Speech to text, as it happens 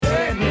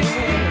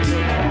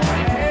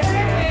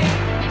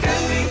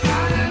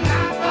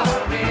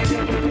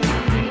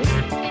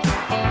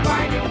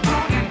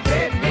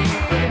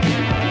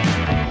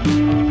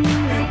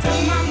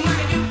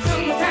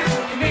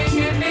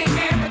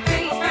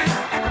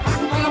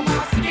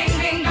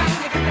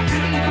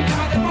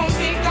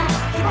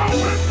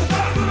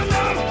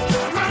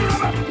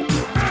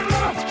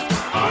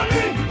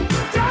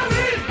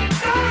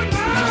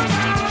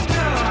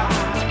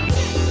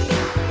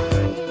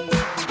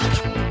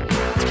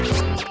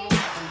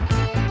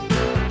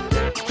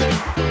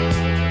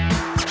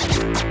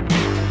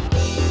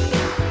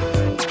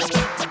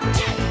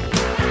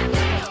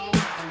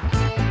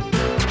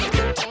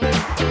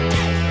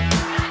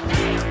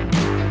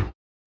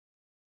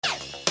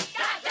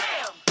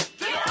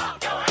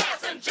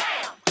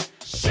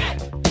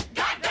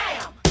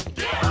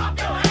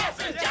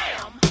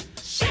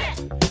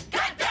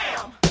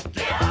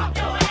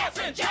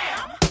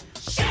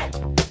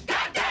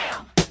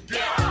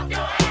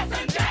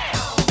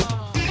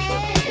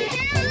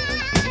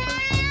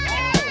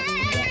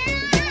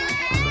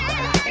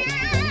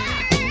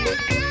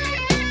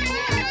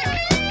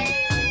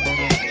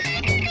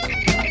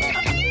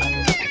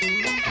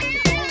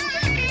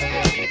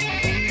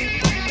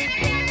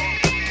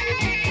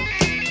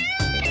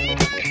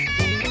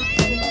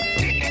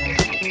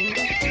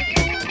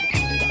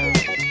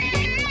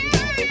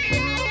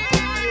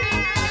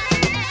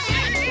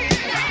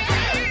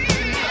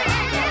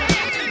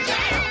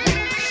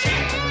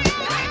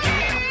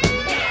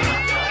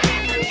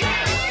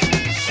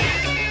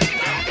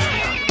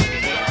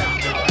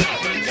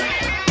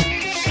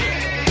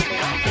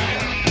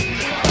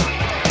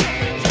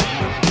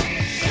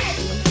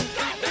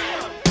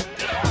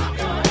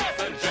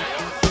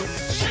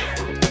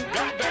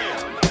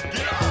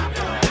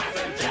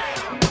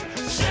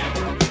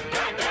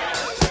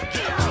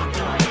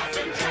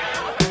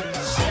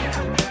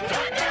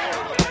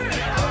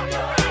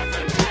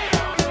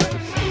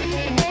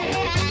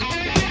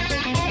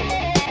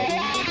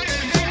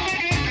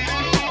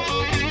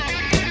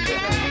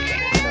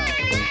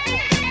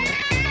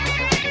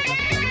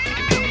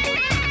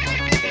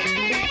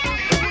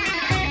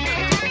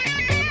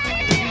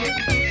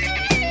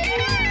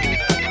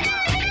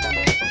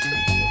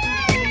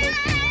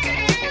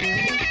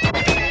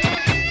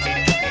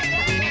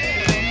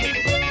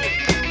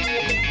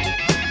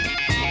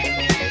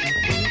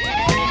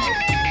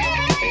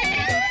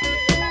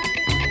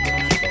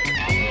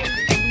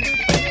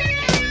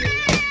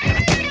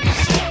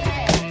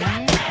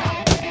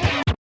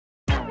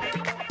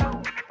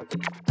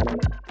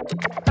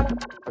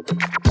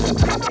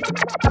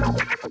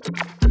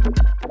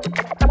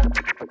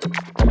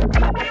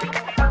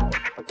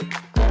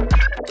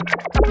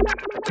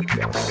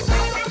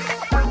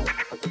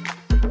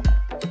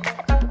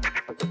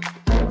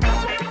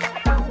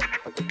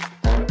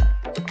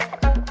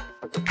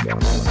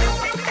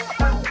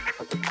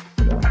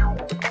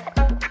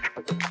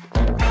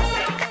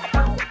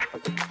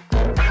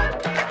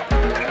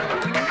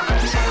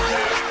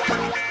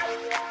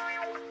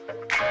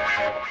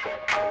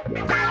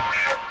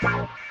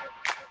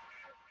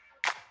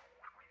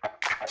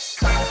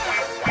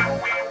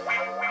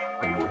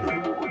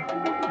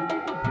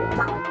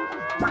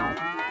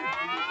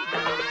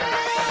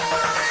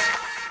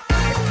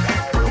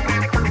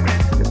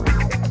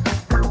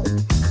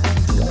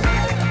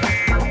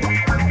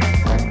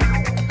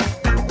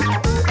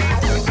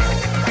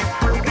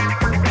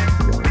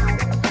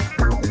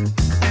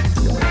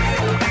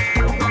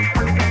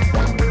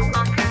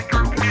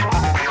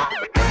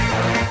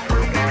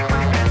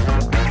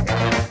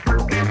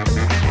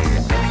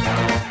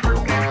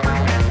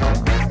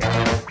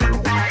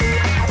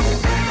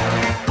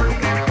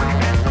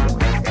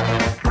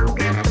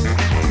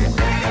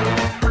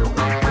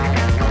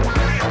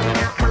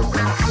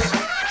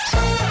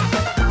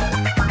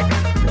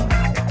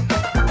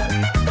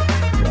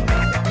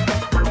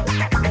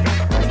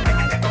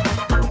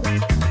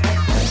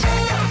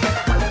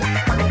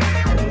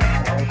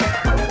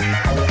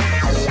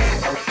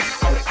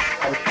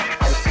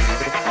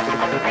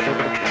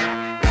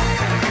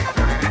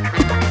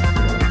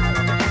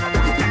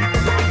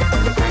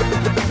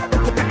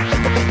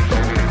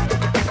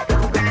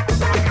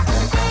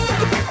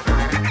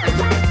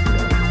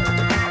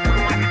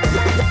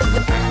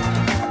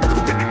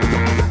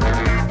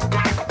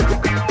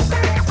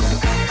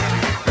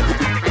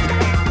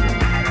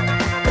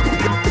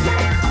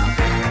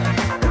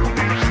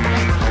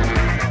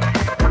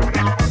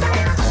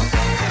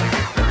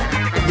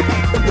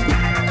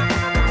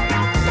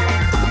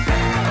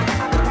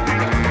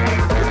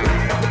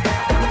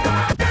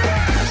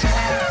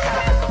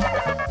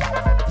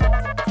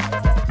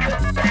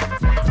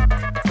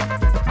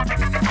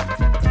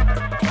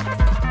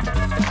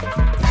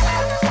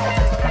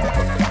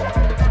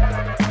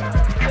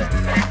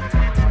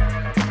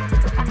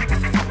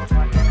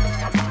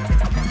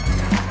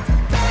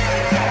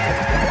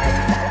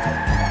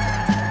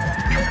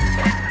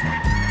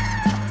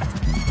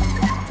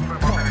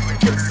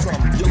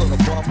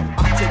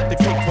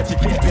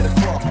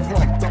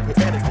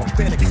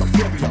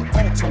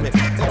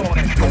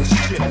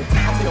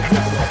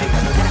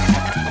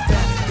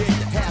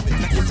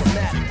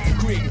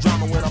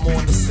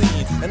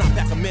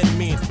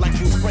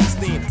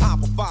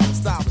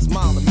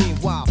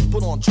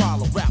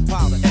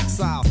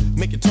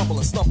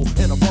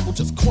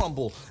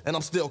And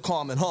I'm still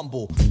calm and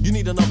humble. You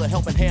need another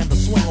helping hand to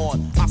swing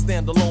on. I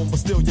stand alone, but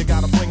still you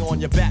gotta bring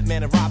on your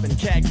Batman and Robin,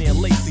 Cagney and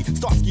Lacey,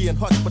 Starsky and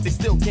Hutch, but they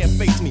still can't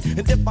face me.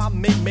 And if I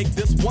may make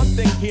this one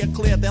thing here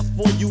clear, that's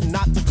for you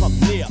not to come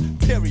near.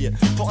 Period.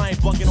 For I ain't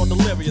bugging or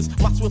delirious.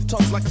 My swift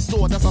tongue's like a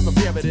sword, that's how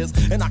severe it is.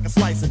 And I can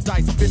slice and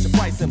dice a Fisher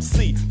Price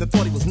MC that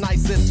thought he was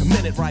nice into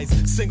minute rice.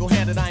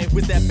 Single-handed, I ain't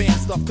with that band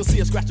stuff, cause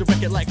he'll scratch a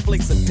record like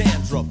flakes of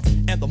dandruff.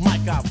 And the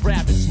mic I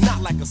ravage,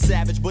 not like a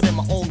savage, but in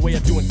my own way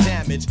of doing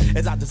damage.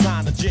 As I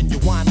design a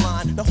genuine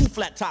line. Now who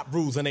flat top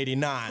rules in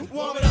 89?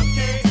 Warm it up,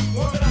 King.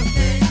 Warm it up,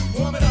 King.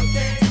 Warm it up,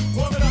 King.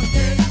 Warm it up,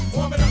 King.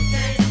 Warm it up,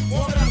 King.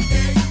 Warm it up,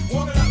 King.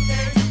 Warm it up,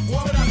 King.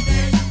 Warm it up,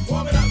 King.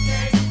 Warm it up,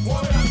 King.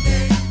 Warm it up,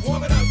 King.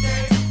 Warm it up,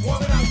 King.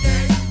 Warm it up,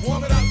 King.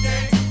 Warm it up,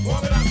 King.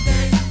 Warm it up,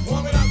 King.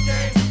 Warm it up,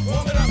 King.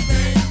 Warm it up,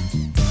 King.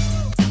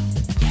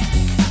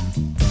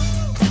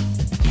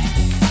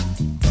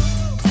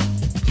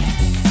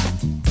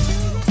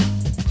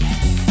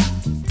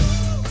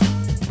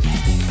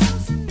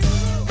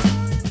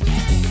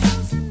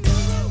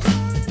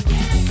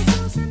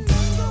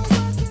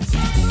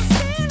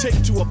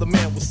 Take two of the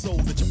man with soul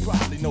that you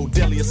probably know.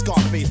 Deli or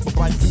Scarface, but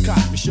bright as a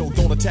Cosby show.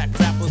 Don't attack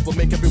rappers, but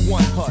make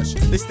everyone hush.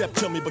 They step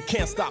to me, but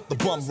can't stop the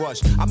bum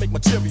rush. I make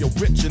material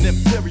rich and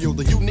imperial.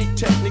 The unique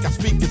technique I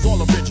speak is all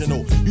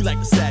original. You like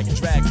to sag and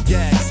drag and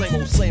gag.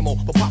 Same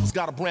old, but Papa's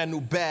got a brand new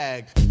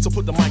bag. So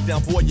put the mic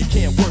down, boy, you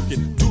can't work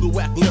it. Do the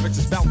whack lyrics,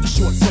 it's bound to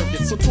short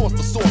circuit. So toss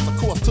the source, of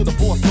course, to the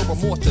boss. No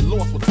remorse, you're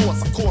lost with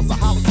force. I cause a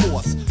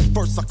holocaust.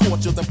 First I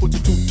caught you, then put you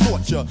to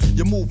torture.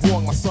 You move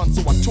wrong, my son,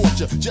 so I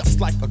torture. Just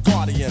like a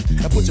guardian.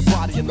 And put your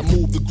body in the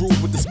move, the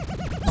groove with this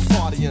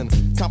partying.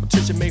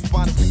 Competition may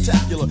find it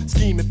spectacular.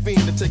 Scheming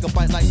fiend to take a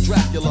bite like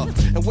Dracula.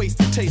 And waste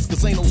the taste,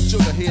 cause ain't no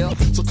sugar here.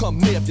 So come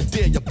near if you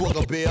dare, you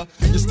booger bear.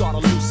 You start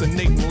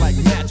hallucinating like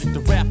magic. The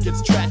rap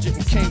gets tragic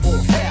and Kane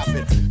won't have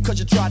it. Cause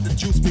you tried to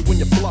juice me when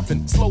you're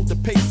bluffing. Slowed the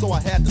pace, so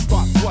I had to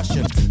start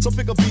rushing. So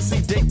pick a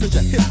BC date, cause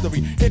your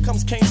history. Here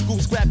comes Kane,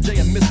 Scoop, Scrap J,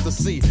 and Mr.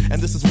 C. And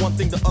this is one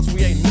thing to us,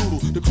 we ain't noodle.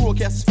 The crew of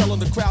cats fell in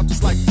the crowd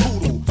just like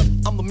voodoo.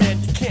 I'm the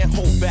man you can't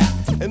hold back.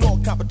 And all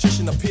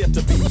competition appeared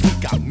to be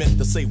weak. I meant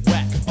to say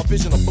whack. A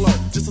vision of blur.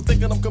 Just to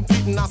thinking I'm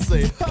competing, I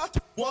say, ha!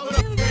 Warm it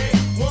up,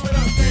 King. Warm it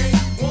up, King.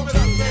 Warm it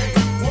up, King.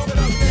 Warm it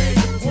up, King.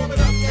 Warm it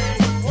up,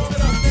 King. Warm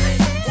it up, King.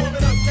 Warm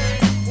it up, King.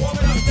 Warm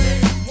it up,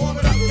 King. Warm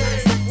it up, King.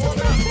 Warm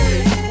it up,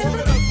 King. Warm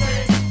it up,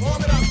 King.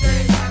 Warm it up,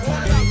 King.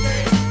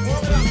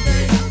 Warm it up,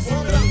 King. Warm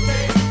it up,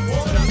 King.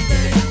 Warm it up, King. Warm it up,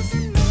 King.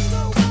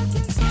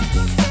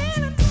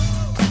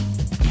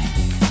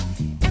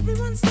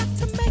 Everyone's got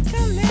to make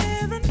a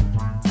living.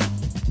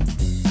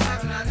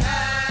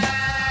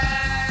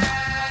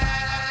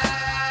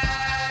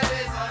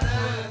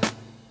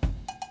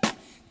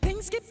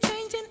 Things keep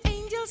changing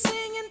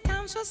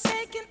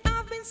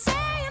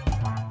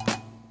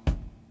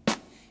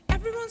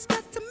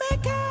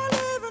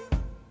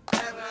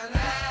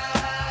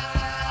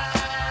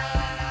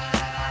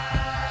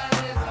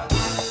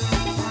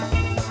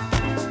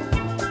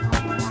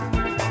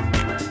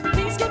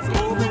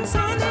loving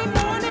Sunday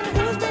morning.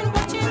 Who's been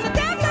watching the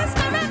devil's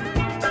living?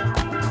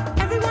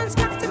 Everyone's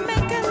got to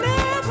make a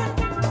living.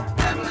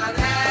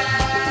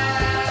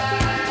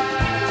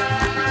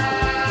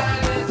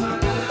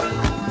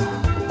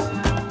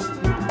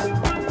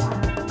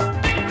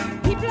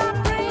 People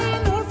are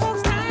praying, old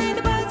folks dying,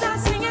 the birds are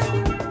singing.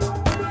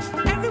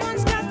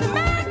 Everyone's got to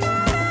make a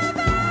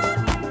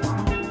living.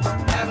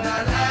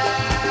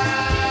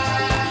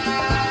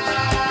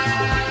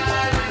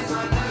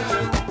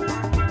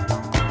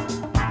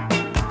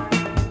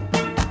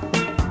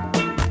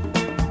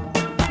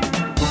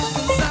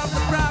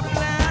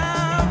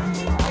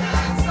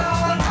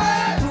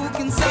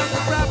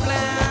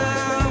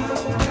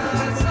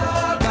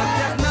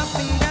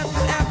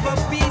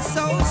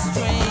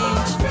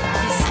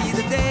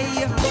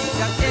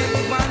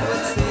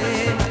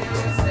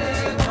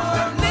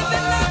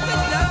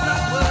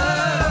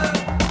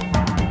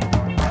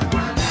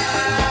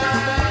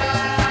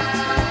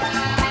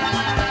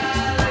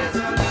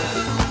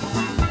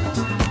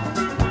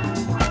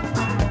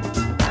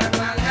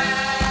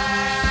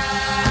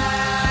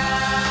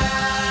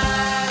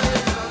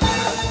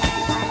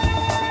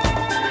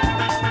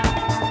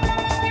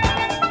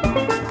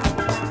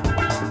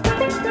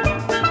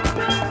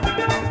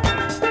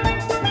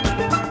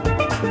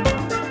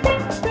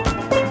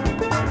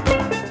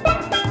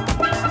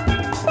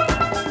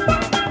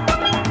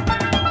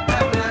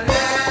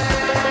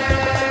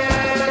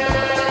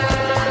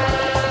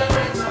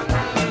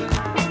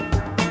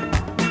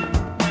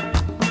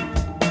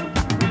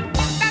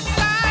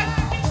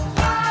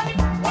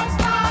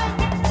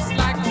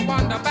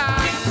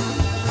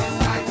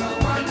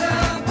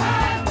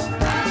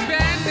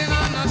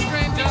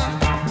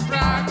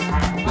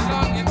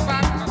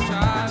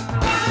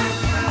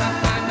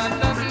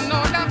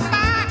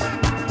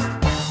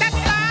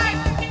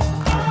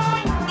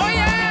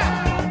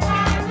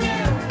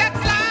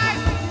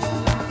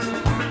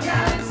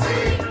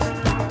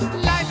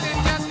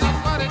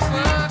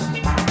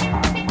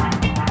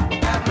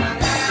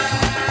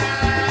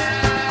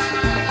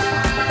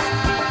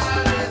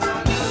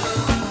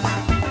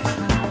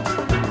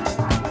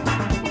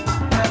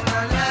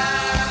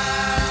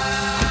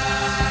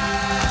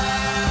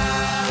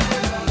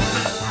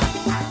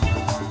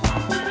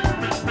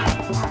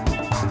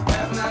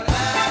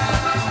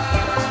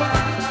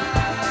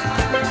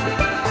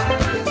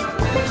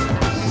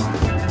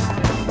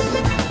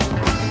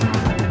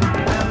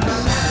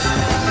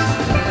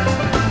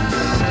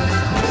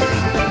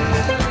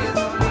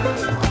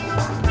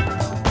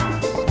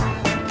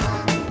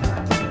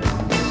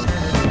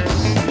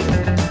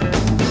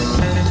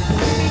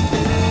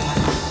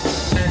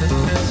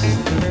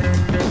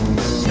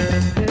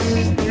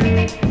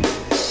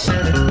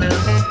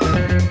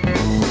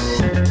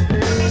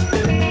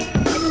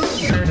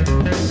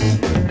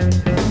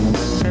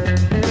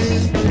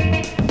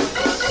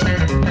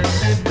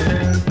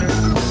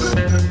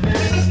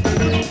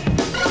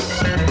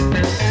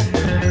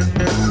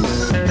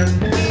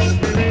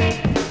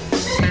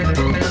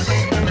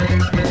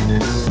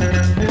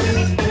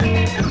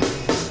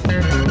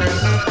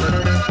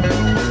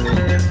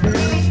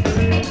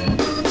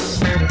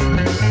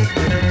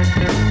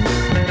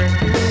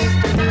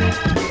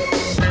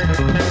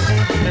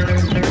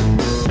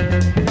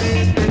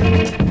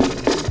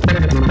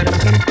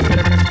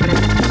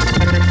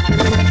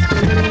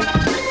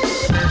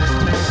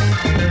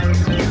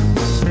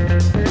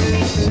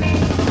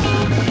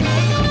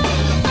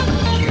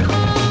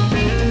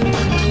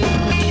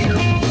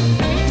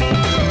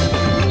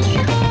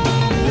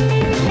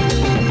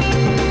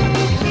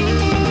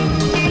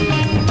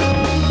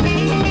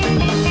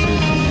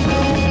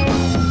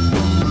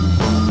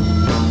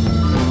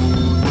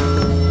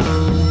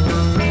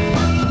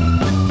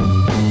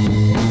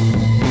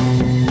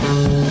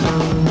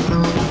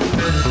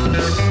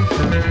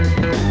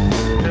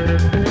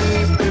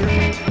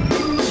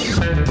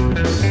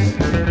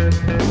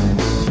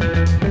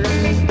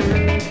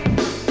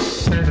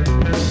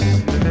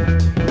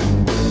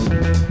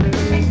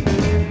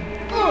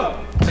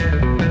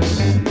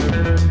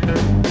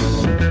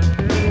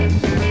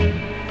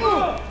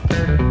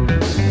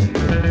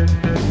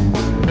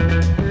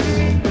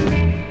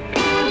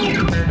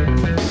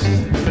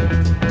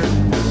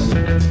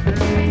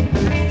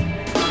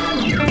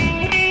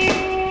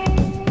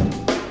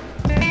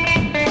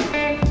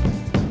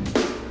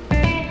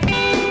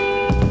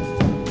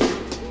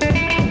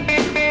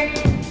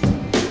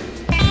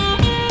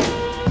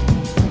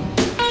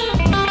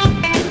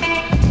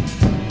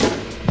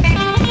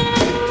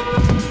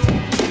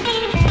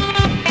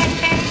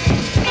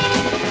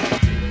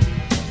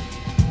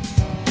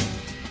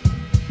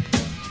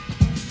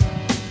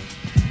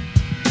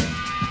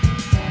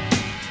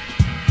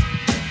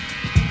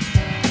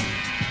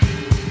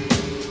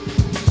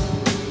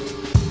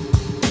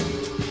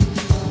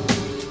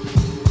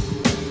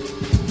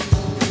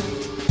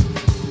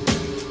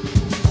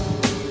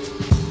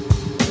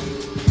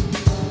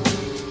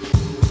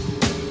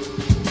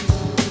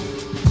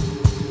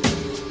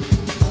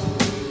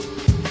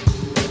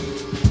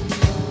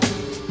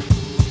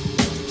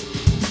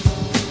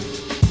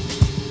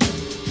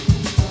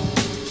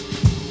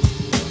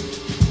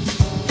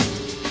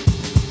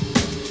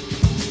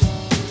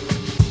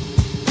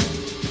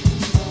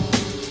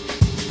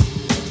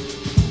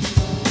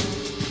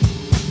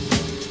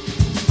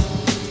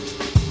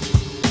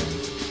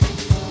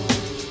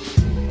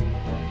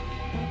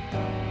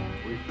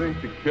 think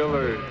the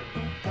killer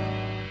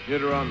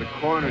hit around the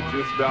corner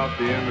just out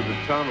the end of the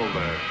tunnel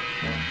there.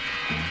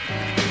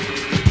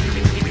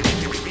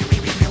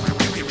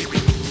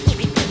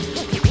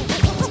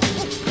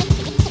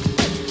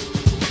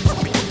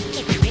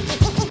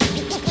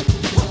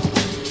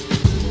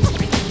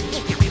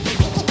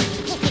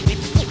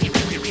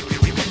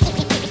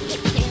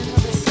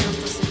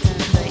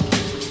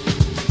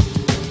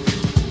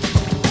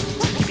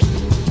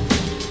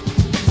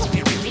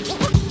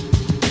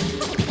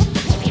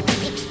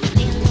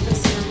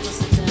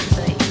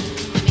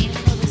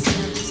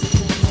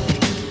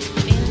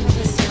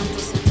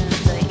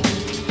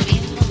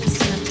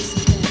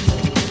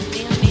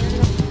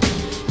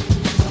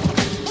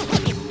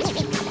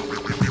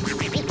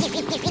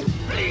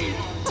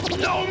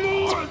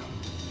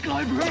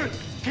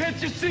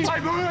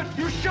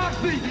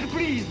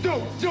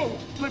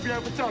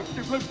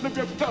 Let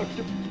me have a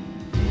doctor.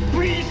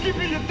 Please give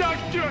me a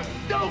doctor.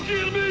 Don't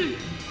kill me.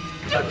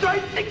 You're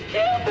trying to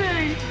kill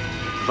me.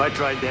 If I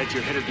tried that,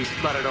 your head would be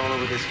splattered all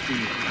over this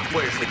field.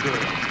 Where's the girl?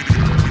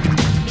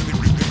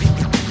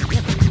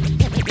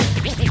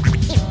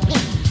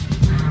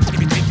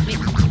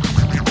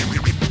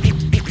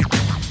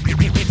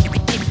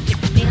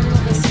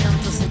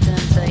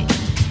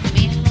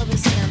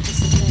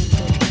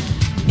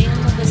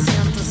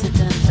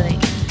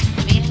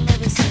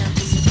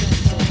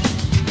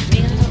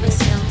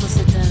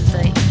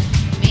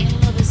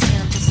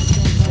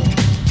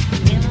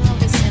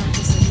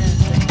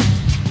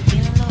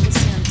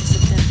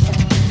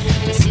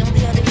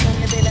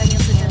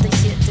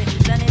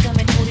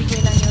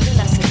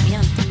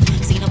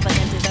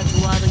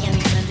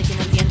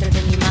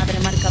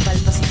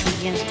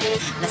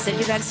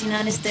 Sin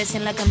anestesia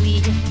en la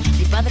camilla.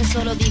 Mi padre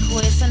solo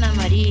dijo eso, Ana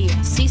María.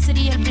 Sí,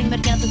 sería el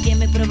primer llanto que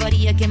me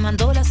probaría, que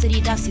mandó las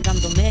heridas y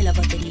dándome la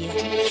batería.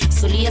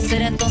 Solía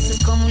ser entonces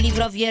como un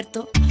libro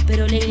abierto,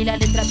 pero leí la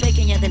letra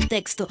pequeña del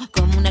texto,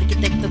 como un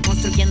arquitecto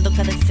construyendo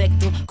cada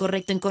efecto.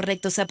 Correcto,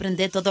 incorrecto, se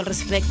aprende todo al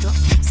respecto.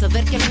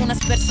 Saber que algunas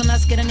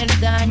personas quieren el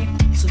daño.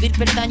 Subir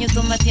peldaño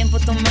toma tiempo,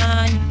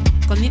 toma año.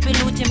 Con mi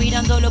peluche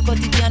mirando lo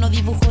cotidiano,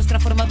 dibujos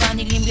transformaban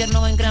el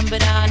invierno en gran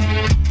verano.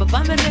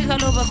 Papá me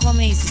regaló bajo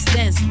mi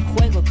insistencia un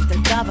juego que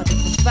trataba de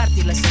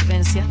compartir la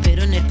solvencia,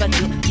 pero en el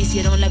patio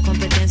hicieron la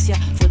competencia.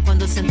 Fue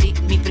cuando sentí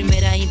mi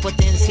primera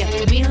impotencia.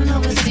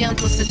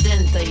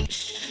 1970 y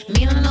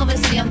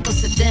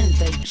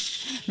 1970 y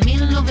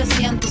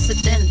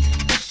 1970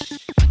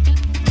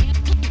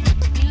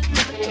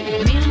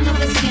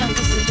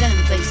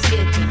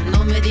 1977.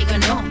 No me diga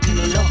no, que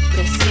no lo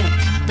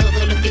presiento.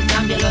 Todo lo que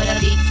cambia lo hará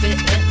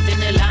diferente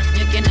en el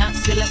año que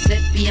nació la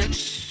sepia.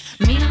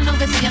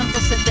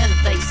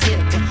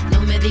 1977.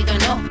 No me diga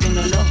no, que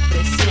no lo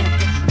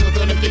presiento.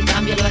 Todo lo que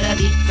cambia lo hará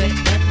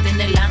diferente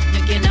en el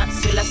año que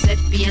nació la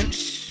sepia.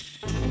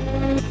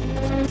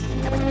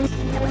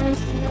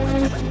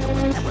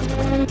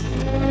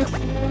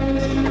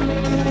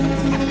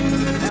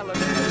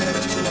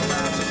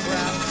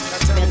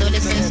 Mi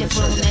adolescencia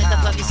fue una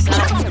etapa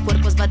bizarra. El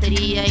cuerpo es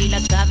batería y la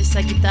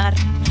cabeza guitarra.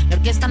 La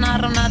orquesta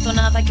narra una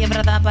tonada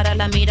quebrada para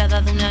la mirada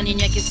de una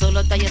niña que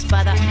solo talla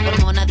espada.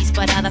 Hormona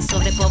disparada,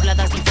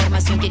 sobrepobladas de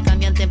información que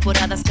cambian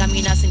temporadas.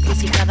 Caminas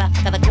encrucijada,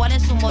 cada cual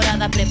en su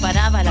morada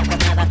preparaba la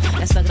carnada.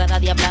 La sagrada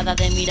diablada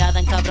de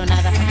mirada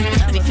encabronada.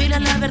 Mi fila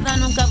la verdad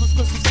nunca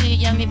buscó su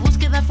silla. Mi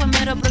búsqueda fue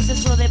mero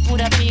proceso de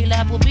pura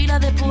pila. Pupila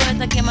de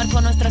poeta que marcó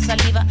nuestra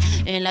saliva.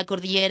 En la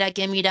cordillera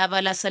que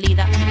miraba la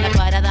salida. La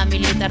parada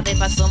militar de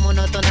paso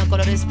monótono.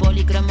 Colores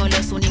policromos,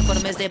 los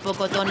uniformes de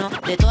poco tono.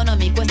 De tono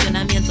mi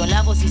cuestionamiento,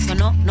 la voz y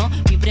sonó, no,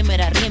 mi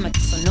primera rima que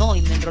sonó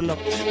y me enroló.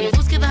 Mi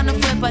búsqueda no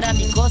fue para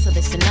mi cosa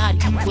de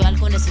escenario, fue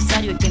algo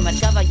necesario y que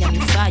marcaba ya mi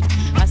falla.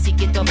 Así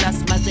que tú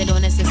hablas más de lo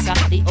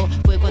necesario.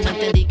 Fue cuando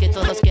entendí que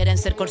todos quieren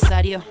ser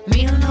corsario.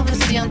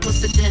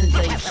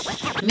 1970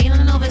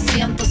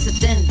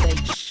 1970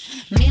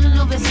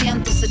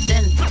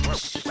 1970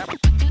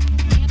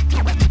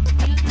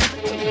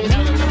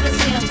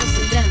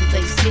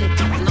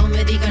 1977. No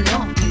me diga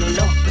no, no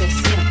lo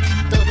presiento.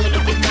 Todo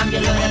lo que cambia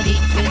lo hará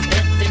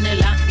diferente en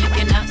el año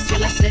que nació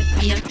la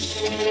sepia.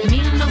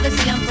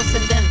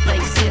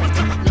 1977.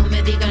 No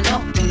me diga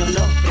no, que no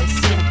lo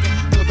presiento.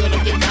 Todo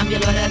lo que cambia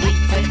lo hará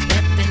diferente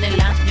en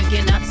el año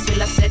que nació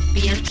la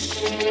sepia.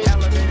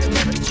 Elevator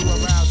lyrics to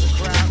arouse the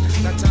crowd.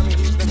 Now tell me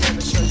who's the man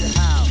to show you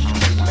how.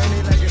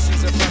 Many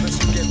legacies of brothers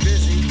who get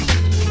busy,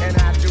 and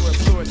I do it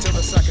fluid till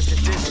the suckers get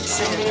dizzy.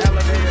 Singing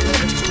elevator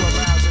lyrics to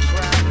arouse the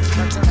crowd.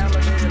 Now tell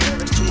elevator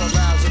lyrics to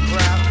arouse the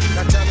crowd.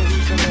 Now tell me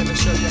who's the man to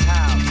show you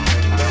how.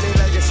 Many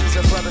legacies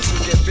of brothers who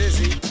get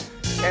busy,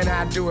 and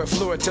I do it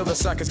fluid till the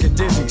suckers get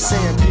dizzy.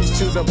 Saying peace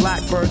to the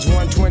Blackbirds,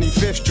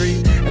 125th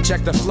Street, and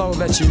check the flow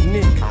that's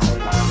unique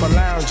for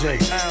lounging,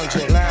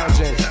 lounging,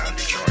 lounging.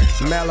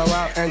 Mellow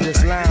out and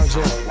just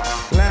lounging,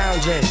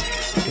 lounging,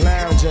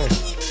 lounging.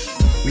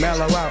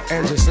 Mellow out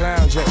and just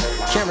lounging.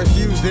 Can't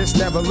refuse this,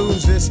 never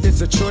lose this.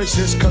 It's a choice,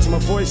 this, cause my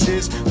voice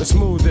is the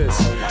smoothest.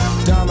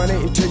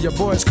 Dominating to your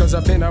boys, cause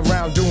I've been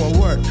around doing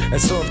work, and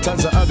so have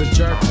tons of other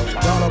jerk.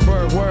 Donald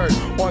Bird word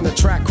on the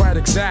track, crack word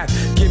exact,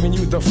 giving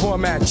you the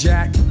format,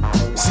 Jack.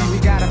 See, we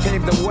gotta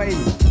pave the way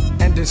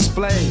and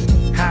display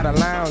how to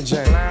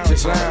lounging,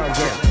 just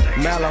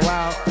lounging, mellow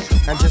out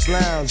and just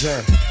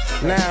lounging,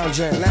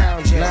 lounging,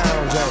 lounging,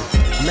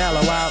 lounging,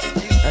 mellow out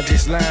and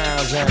just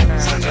lounging.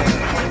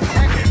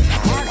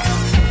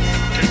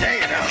 Today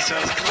it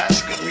outsells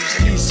classical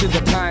music. East to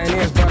the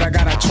pioneers, but I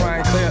gotta try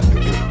and clear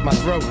my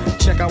throat.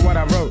 Check out what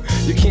I wrote.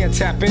 You can't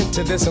tap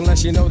into this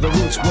unless you know the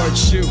roots. Word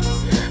shoot,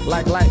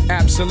 like life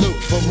absolute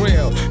for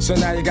real. So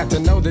now you got to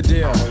know the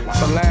deal.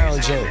 For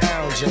lounging,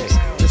 lounging,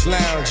 just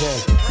lounging,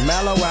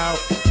 mellow out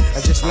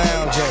and just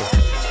lounging,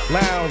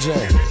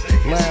 lounging,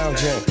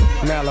 lounging,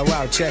 mellow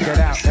out. Check it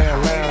out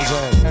and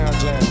lounging,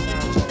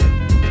 lounging.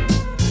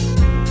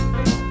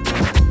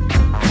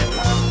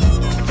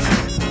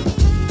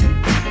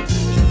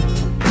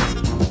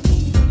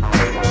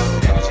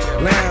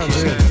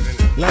 Lounging,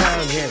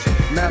 lounging,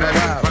 mellow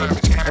out,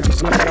 and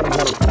just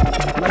lounging,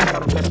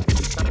 lounging,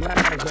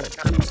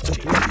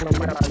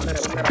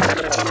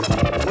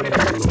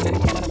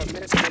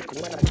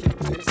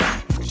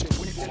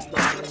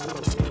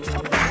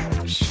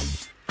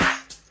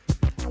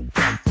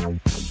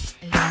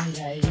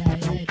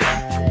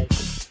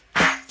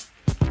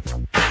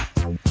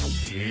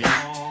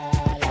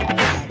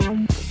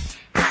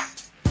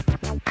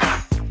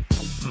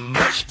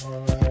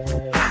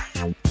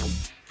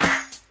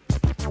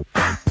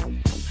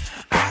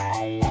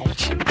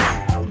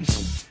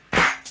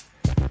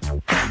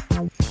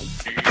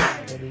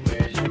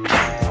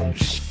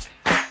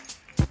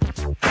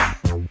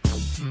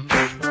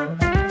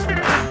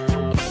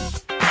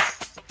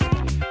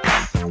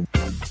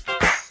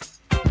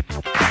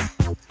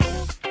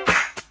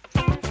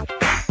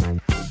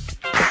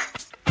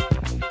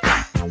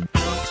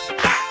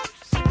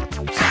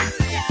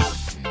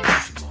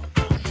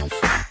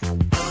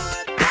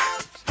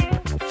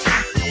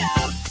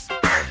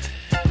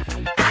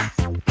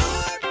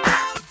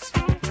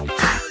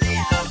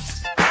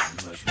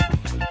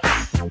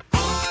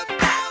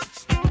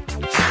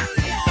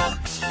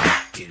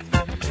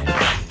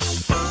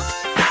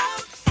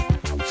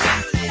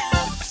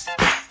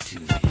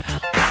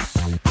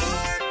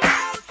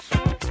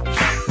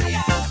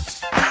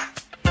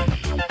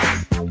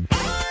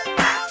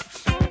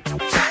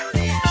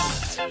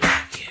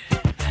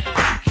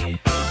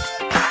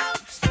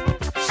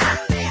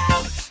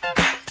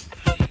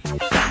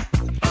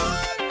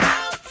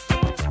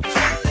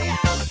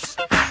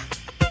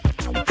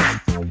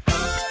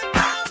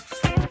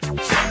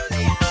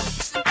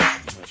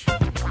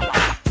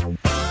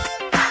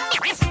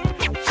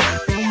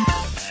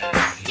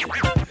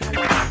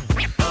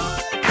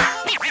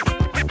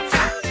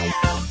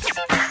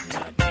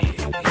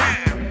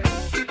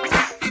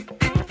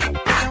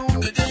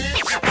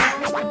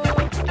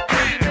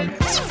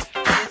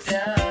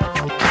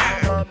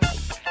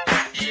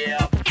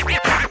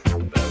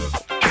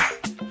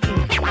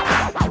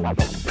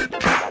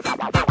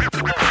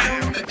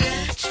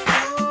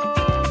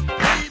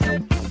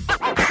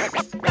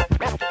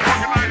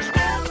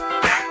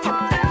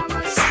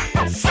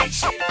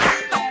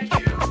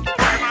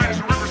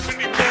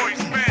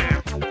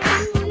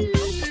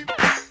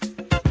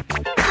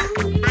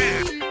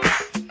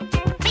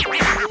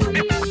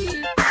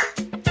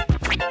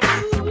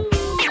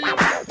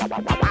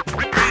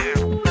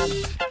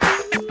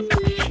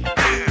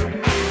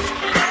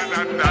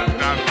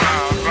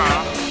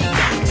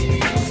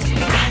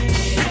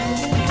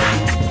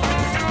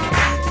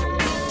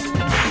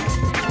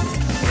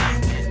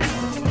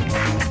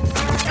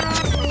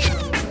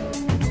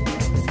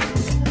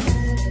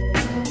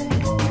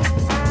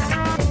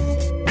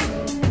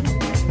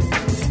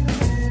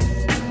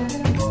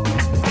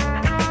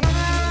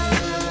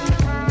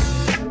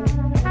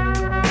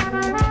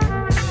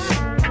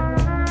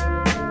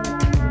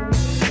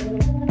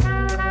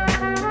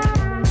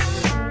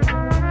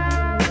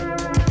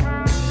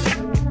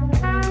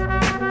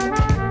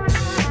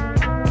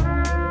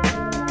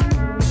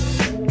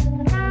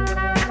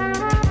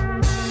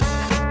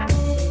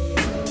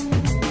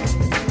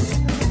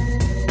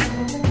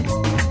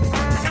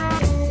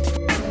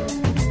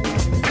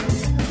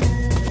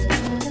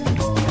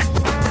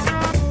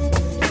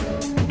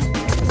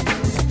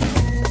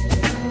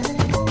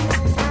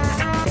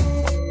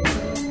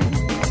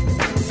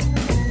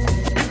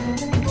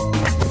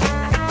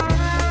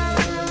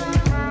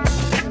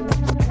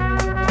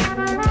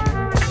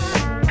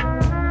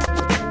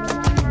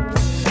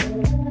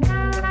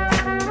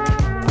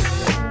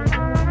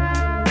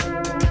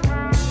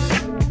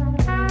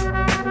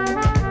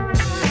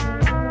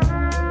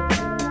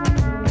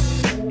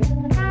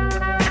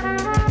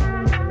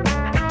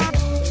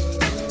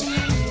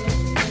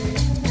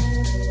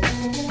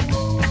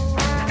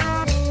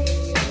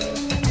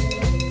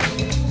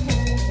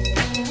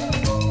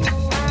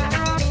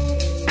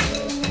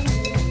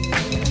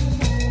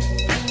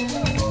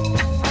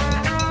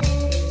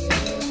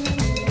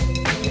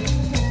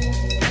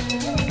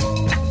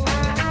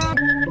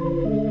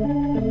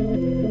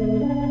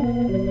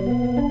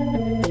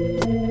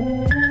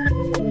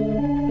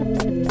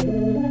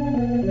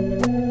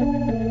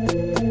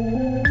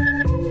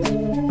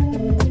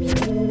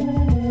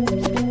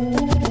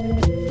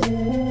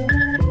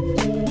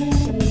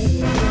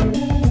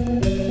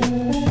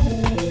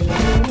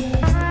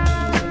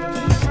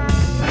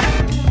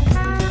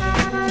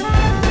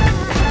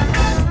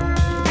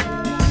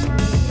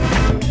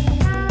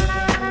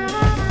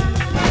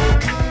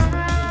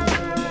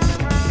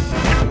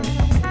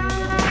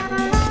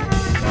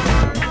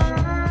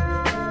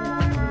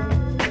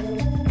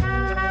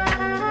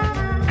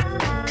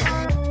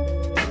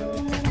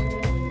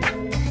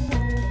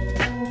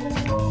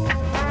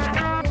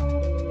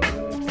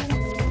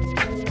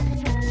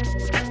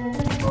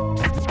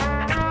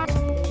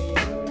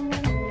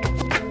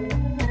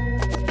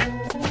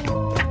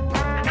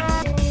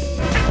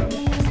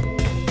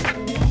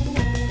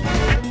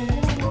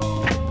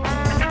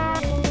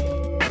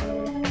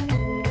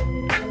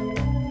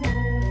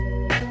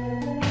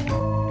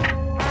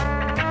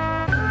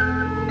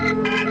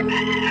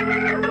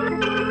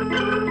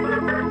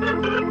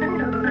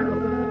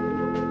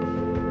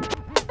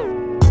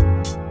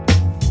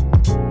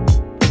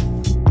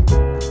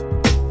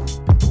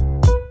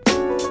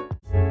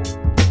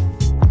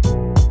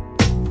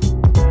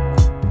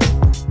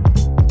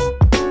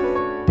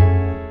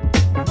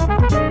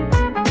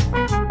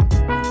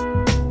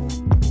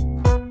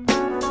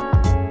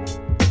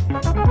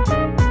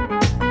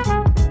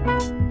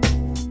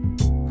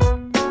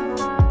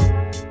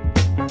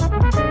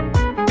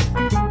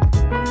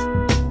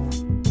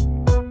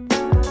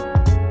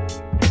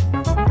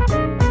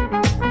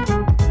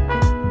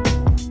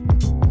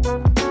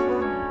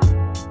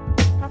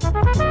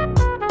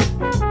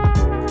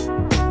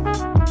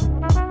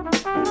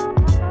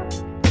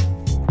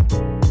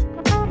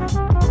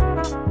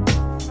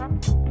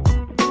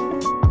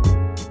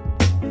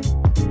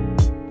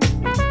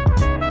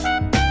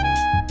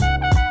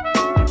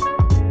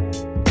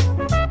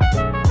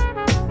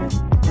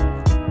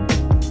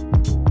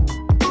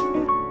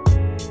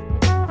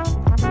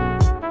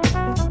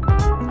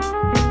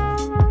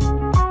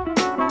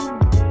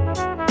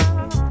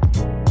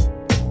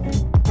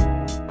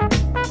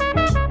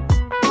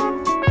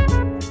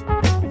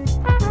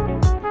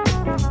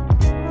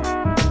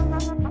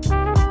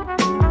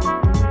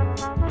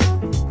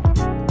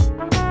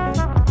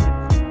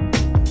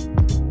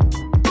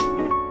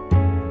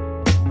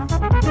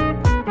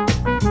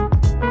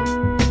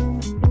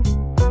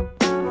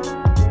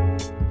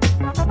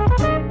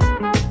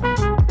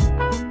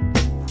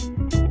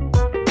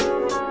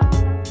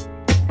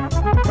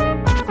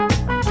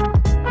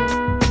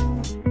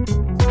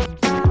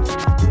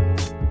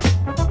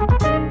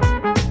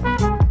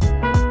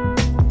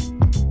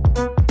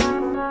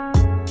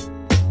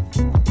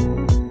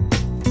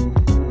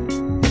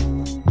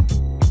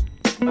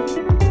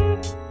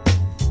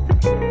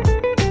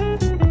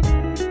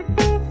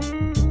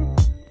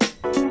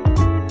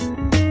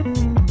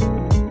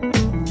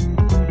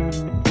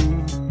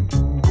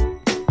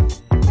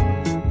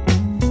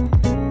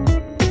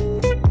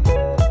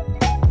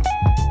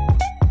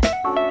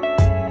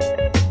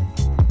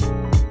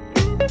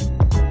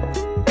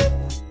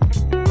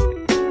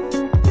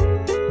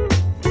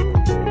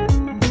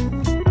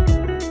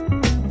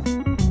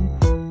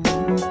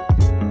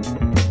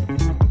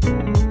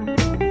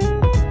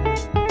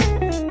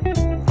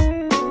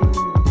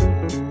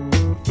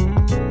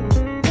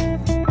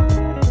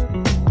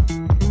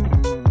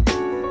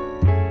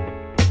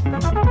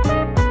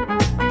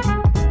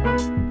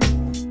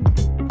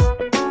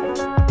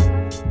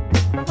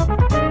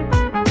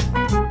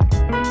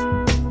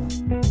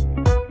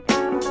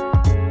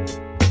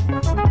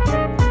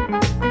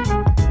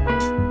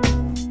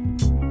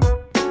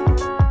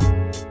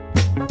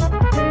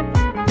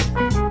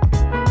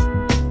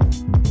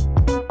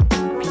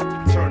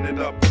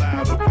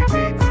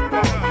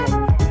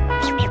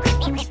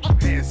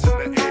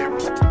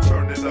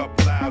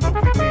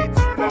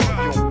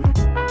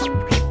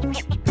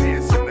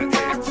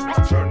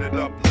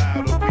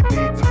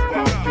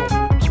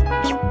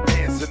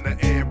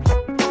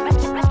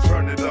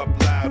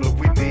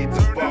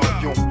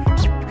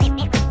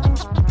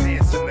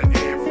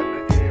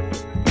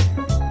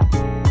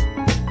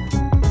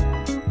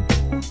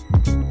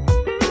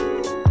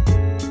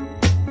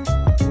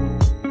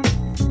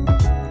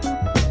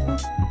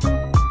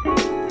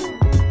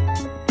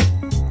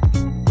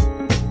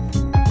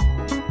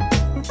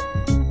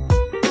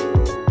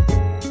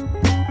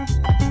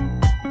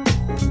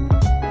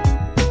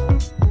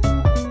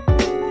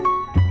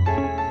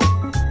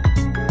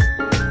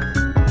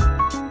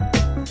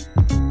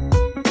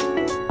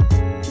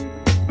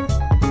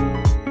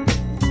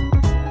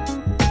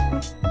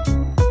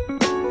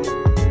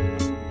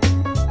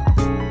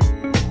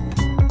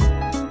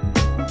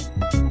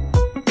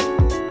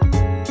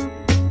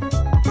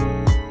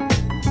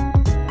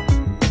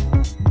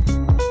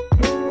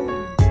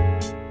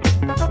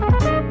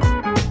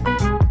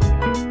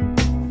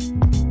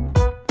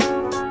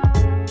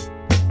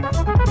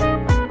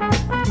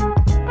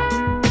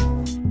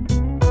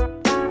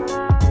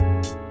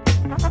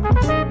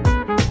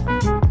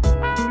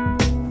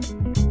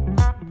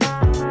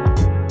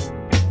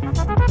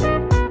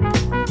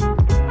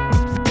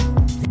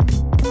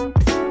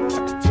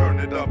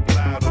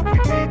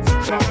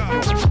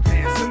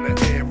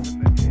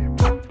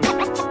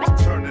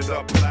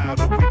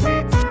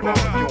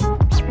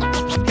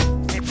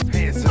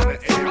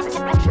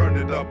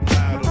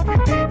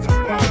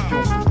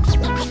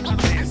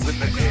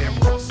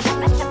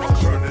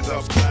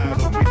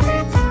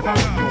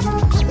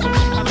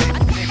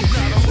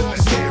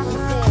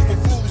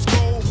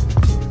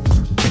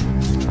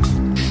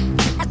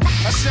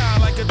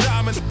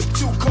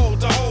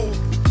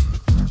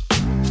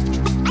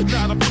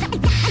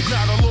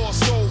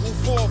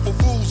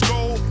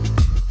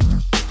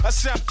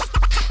 I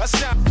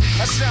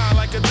shine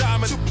like a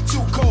diamond,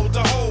 too cold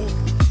to hold.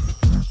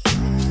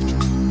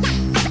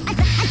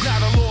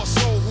 Not a lost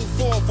soul who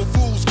fall for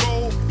fool's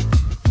gold.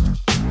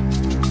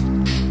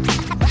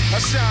 I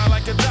shine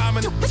like a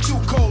diamond, too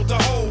cold to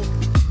hold.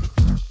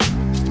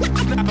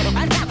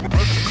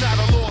 Not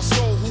a lost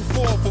soul who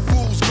fall for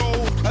fool's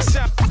gold. I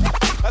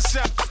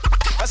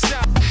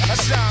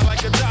shine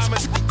like a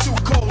diamond, too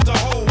cold to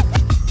hold.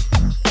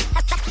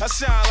 I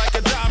shine like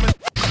a diamond,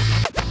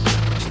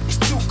 it's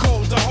too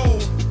cold to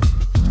hold.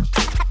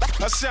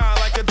 I shine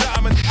like a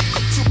diamond,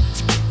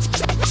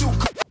 too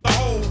cold to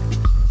hold.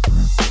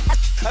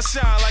 I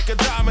shine like a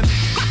diamond,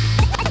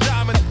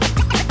 diamond,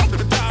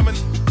 diamond.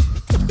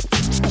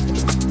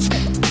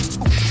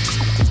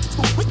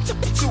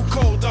 Too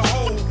cold to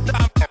hold,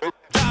 diamond,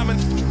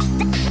 diamond,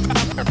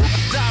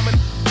 diamond,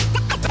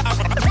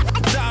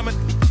 diamond.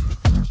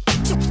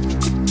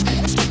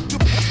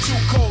 Too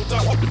cold to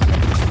hold.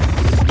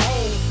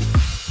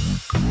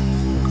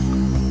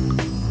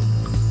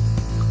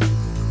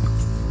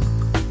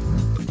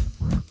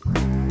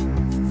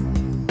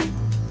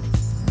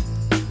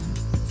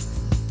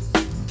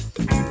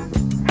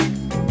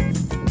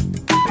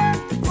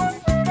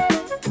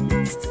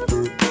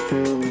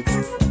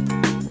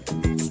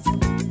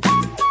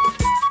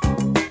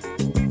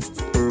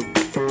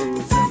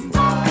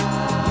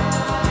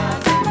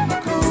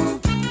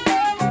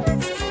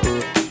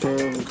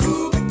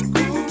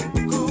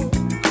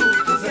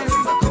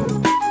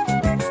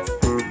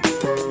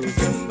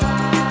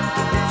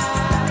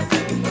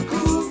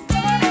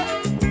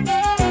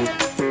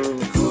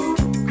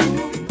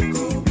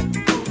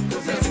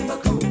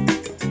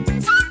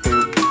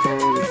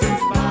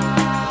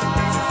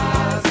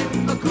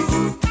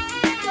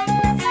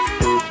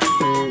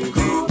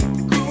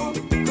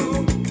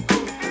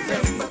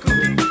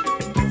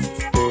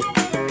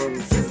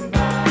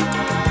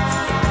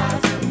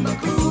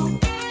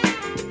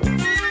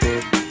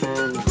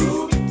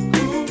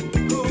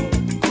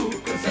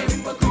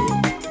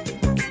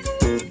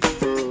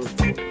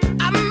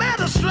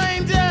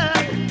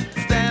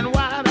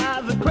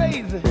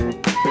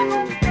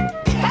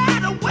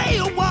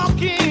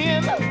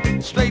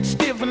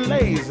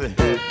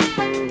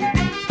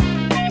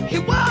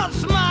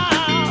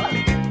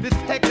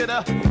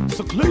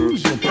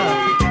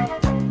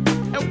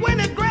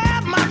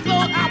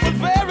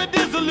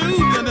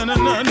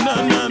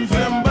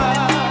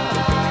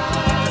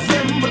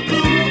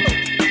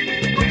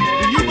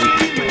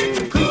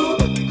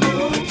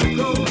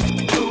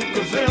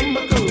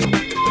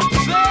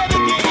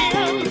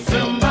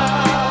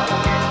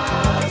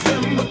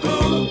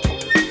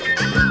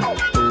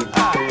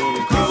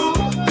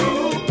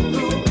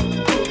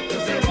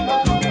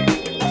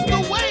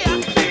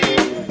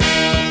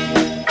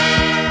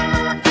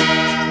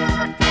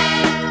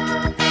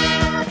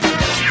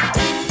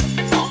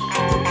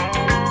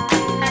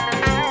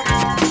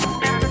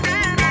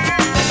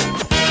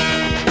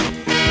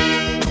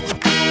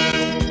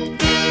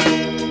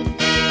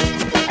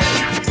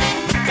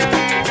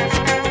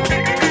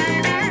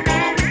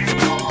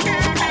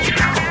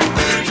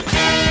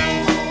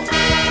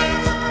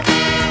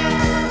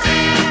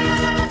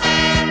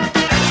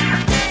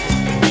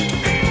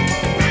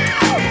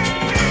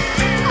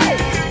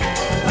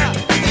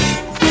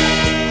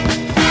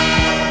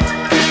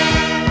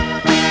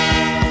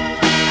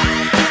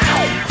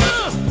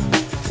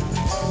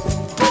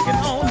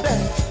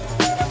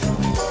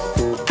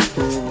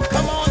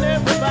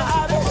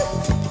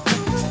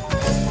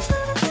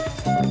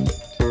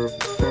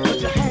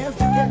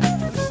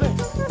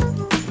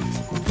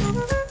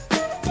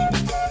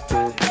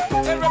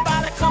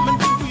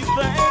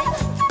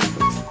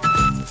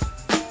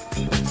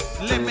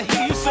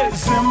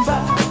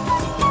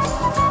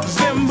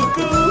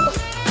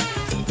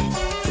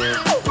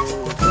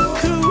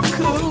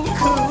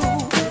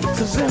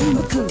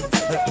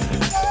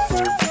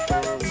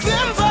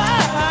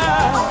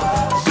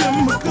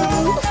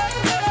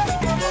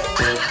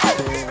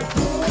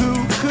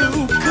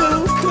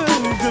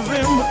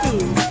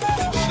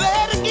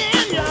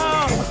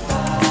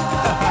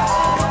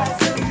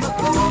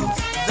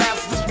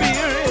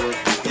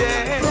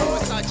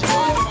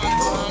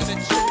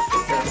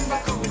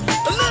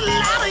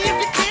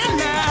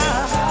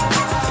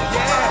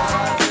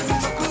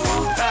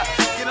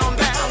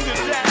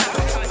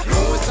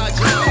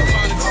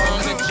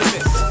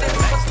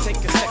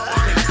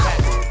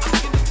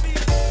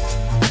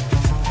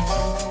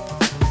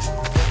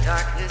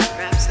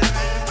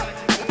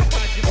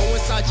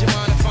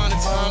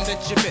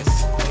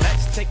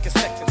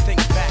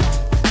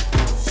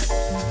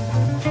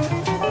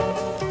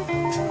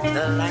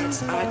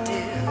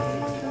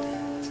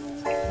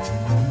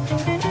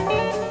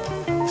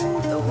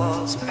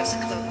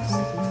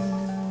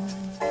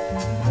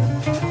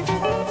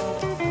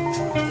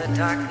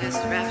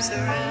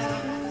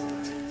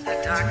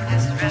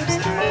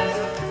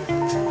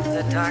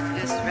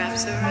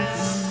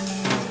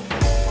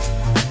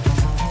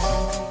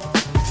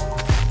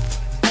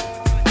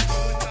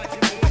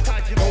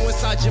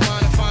 Inside your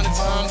mind and find the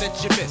time that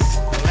you miss.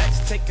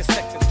 Let's take a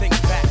second, think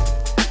back.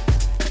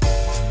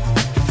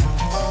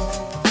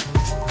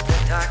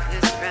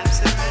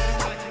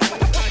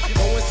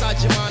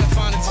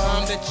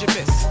 what you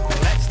miss.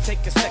 Let's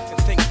take a sec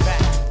to think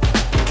back.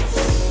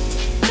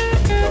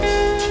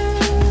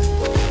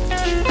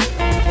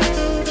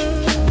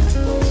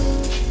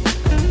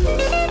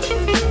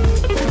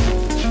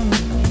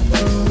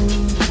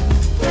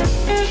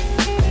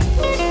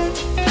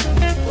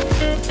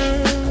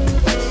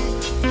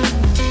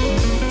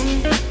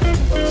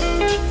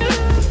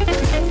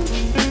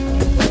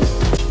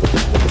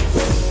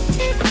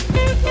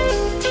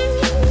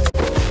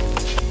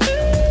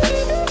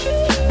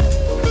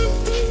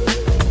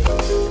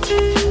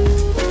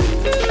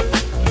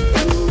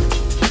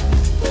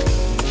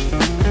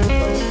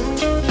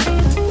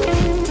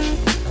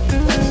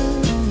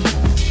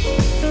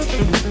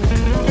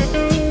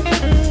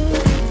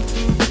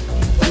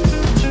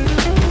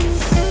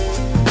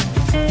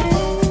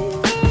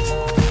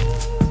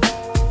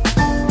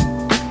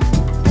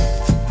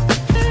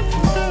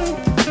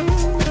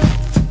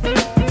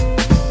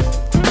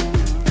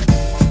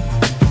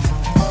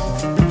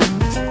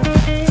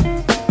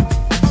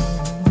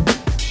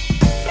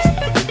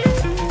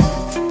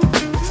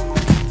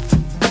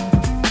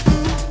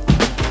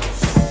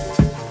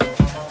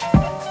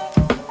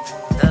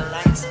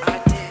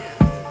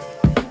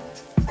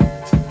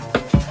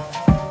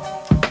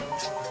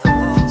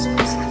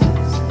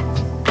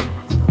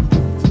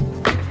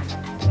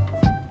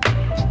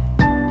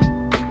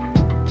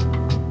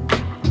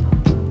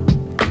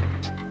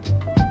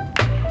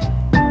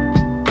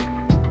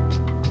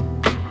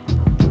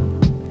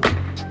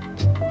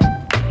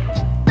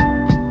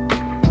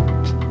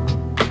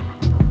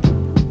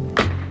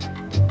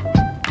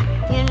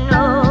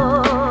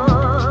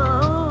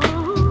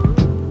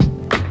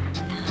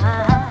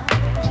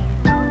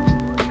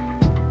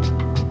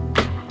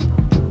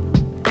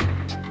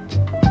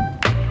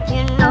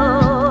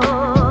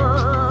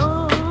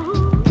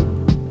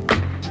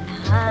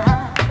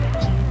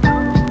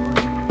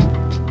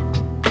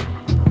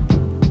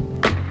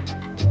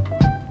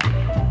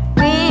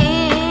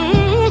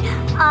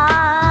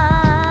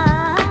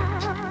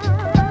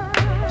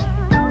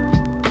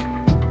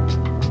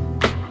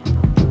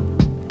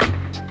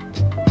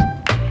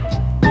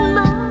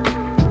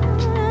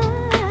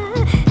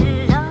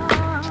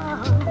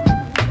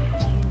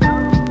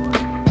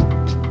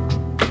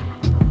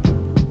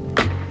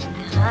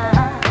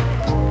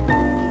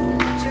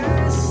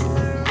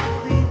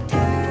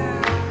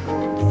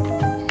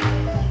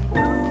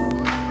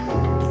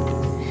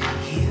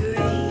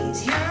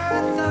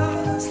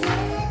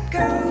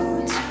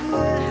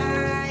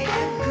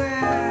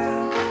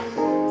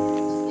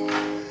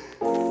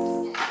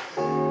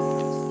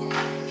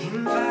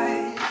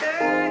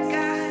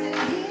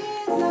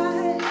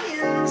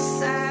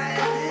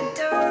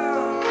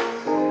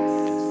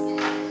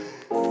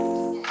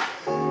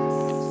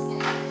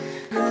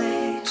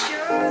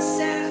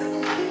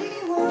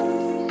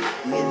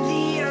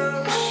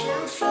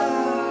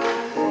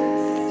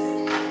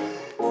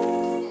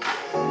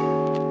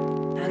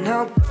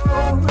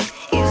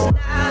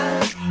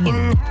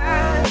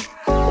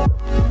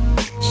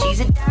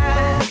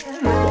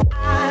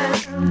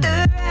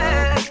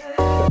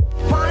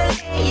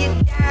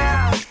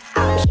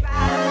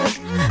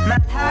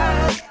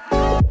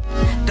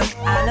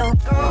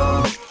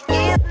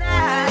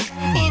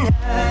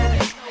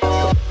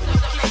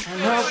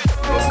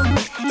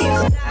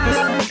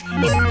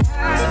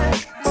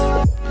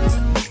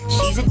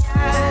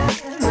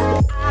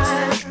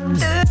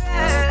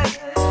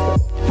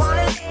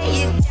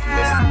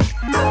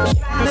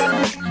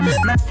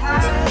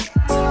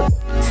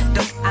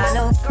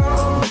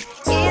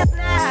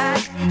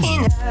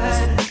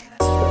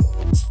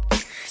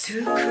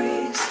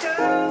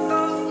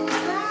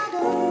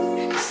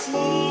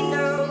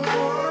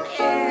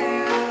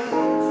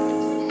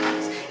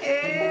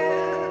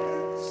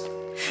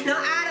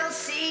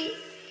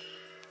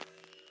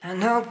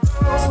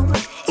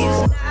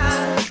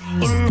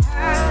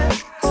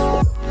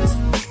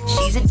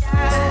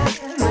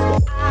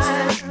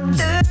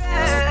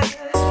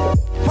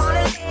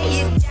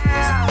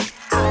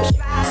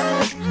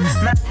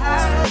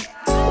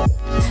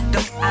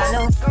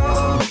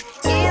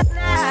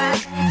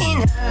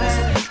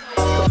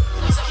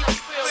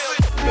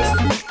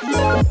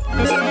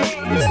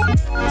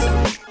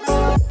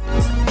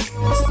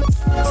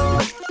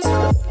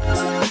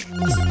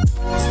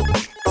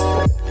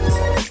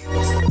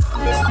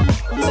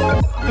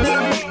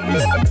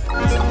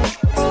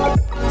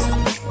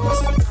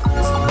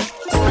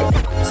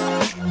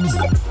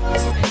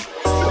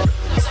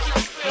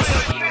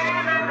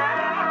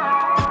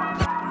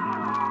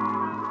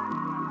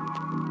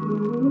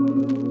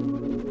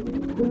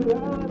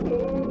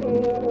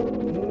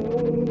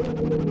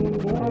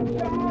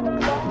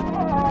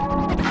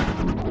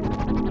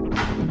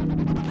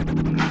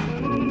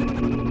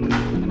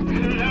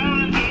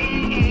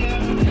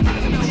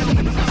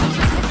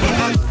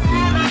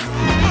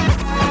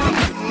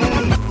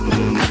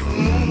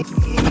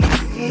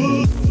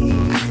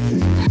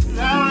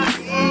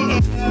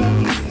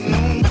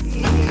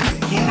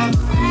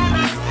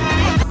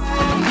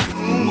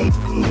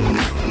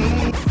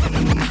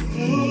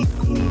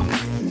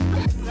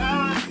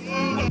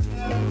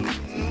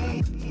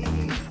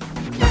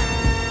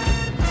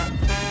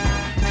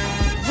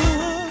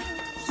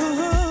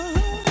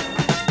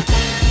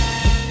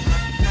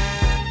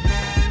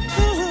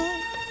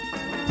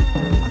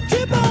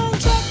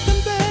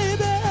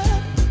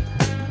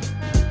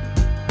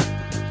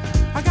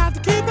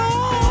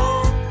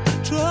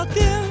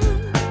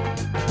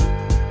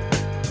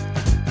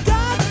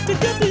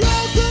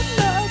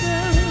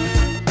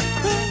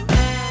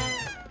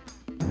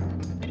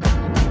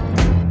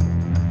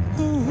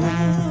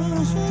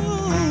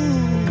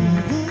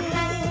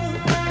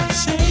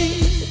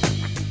 shame.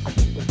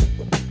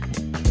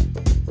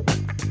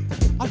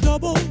 A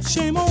double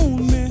shame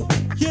on me,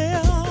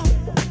 yeah.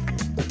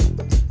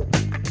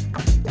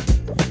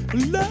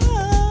 Love,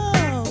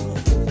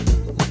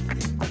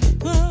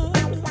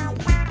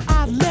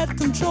 I let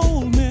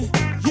control me,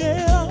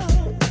 yeah.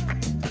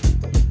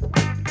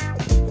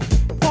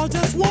 For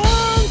just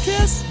one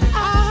kiss,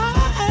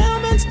 I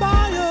am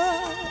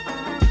inspired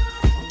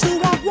to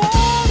walk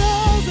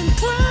waters and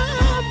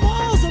climb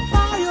walls of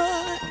fire,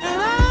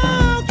 and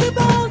I'll keep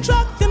on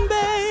trucking,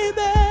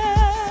 baby.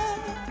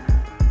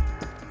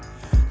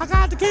 I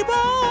got to keep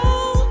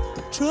on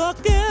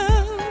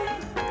trucking.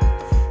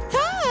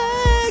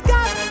 Hey,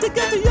 got to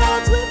get to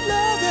your sweet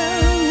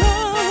loving.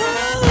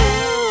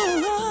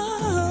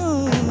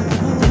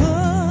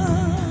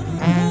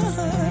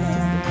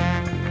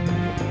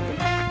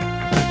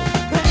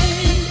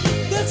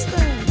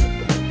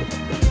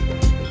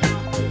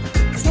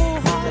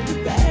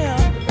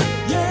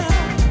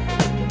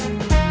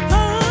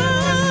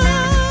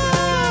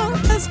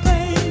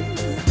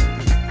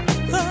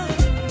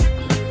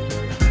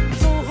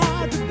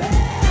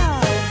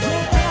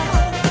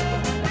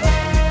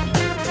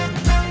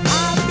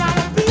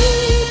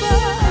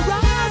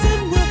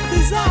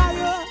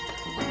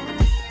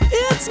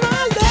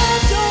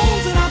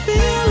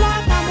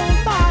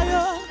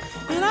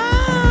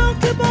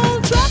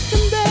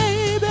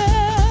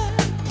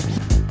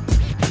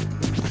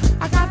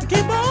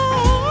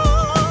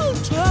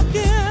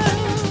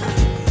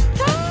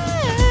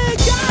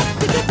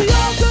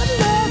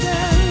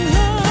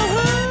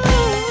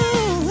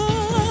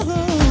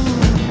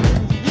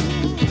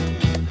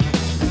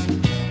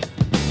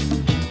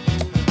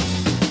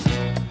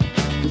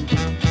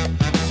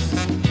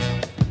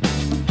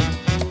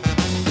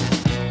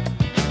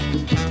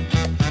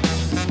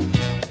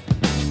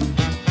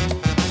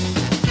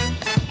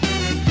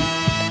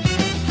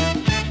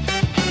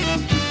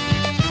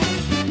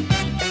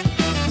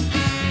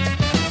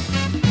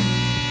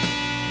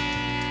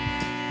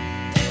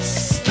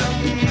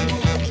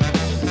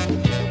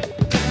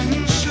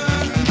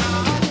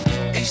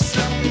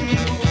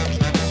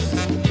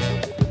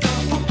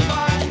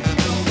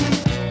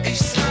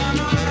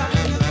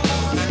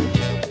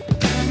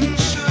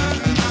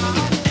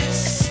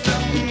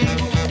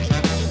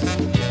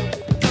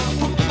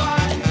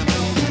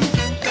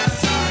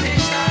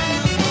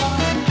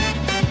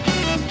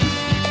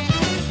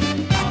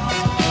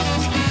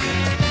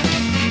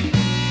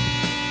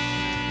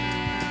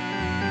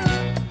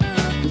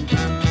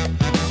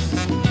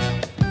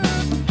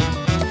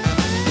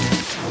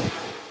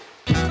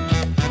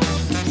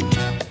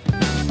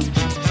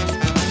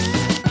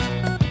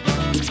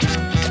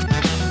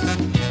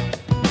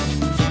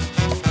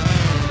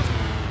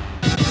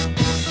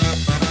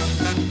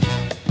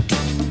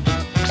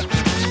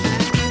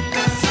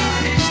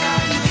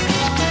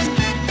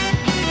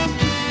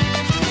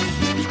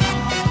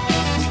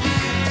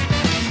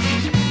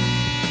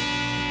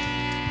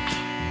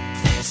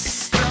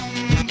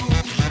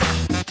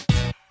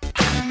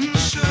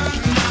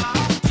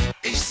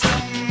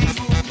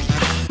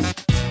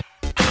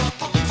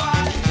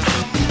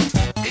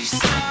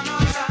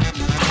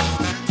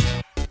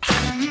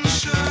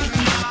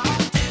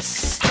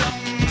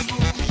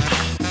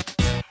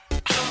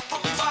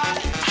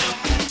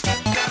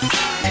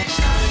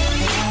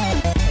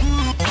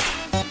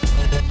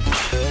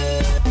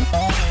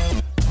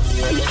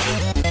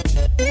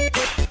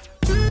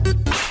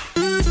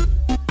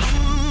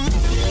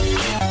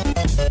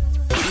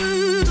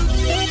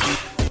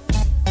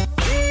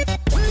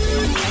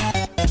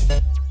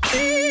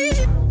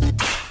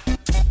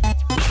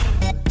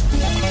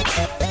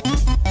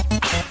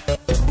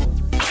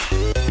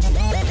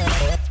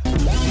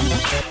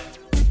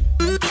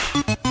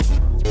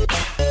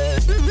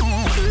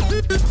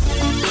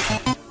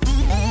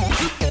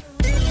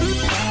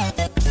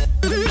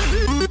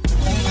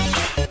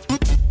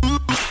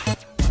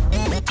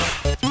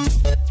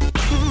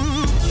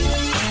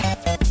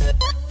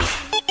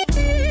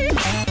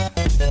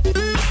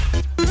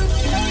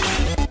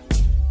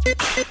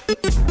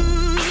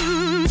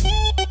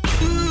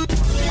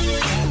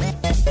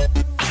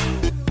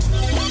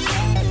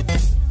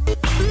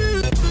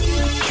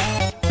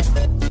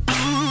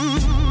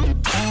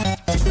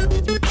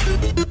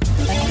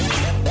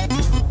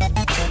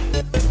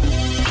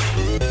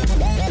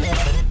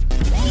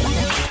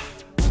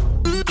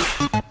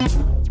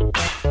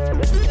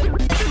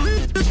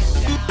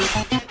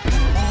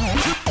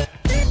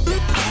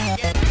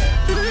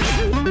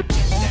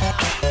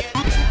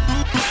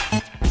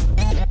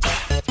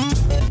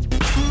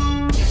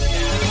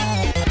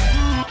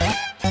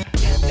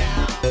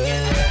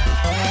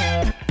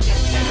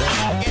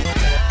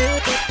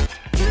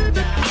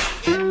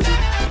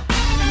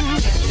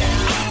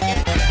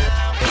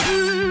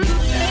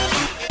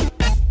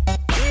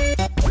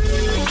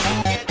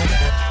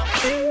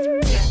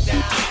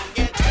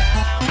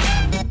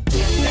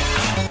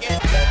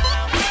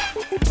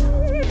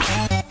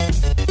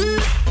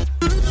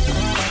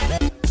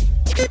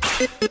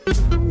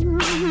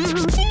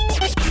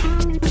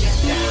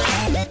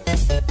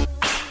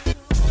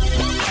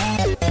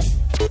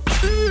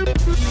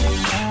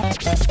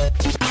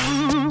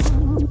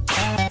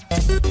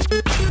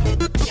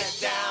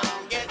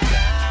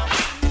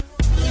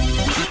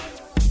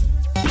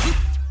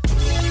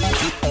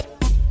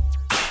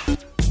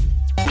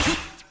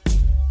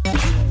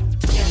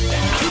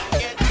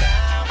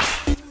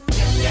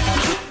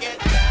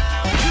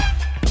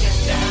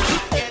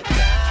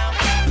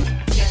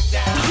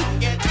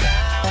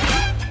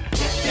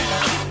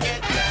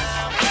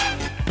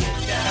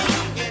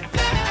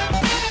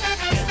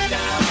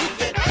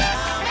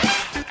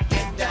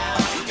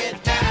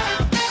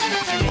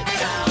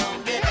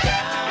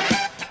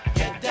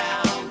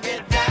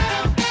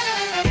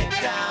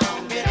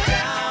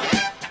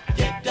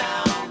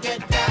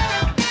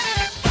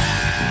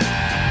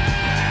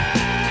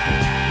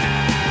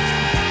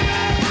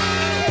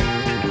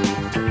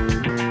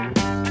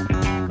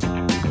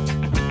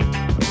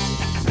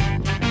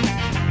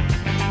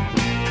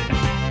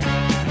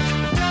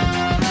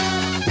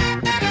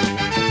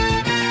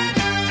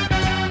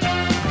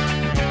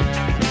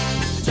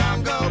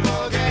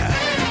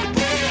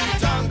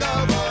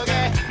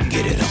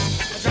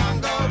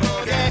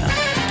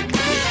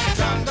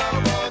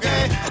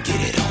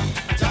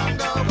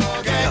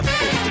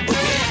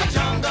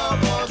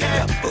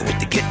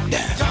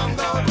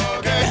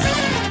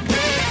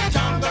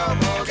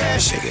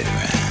 shake it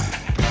around.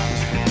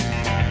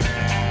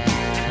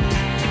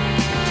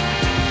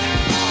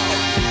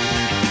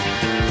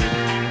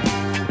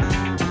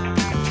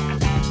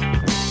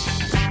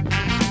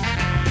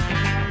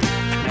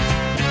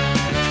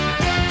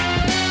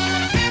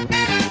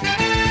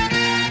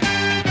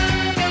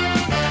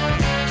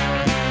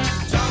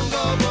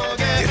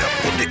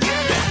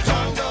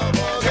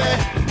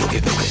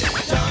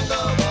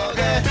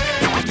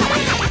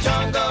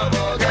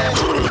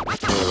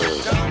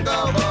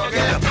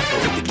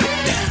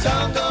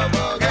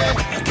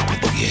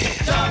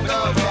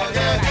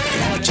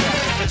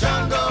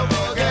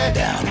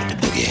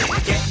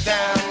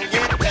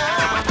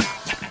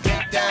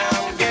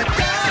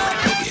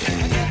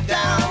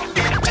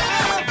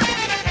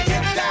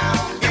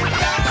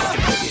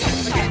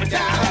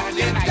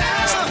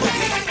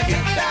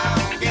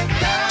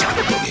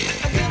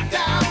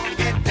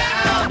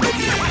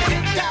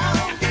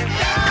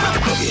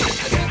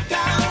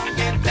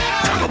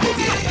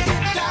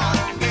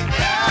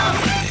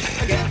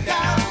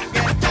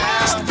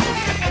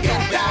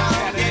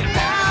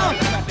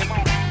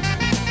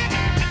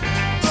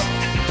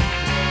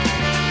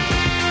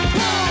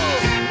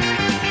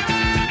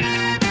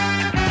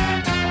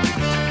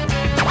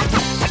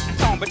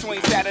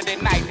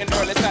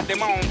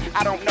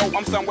 I don't know,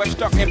 I'm somewhere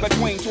stuck in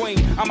between.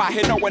 I'm out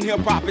here knowing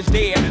hip-hop is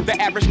dead. The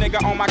average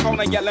nigga on my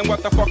corner yelling,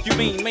 what the fuck you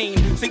mean?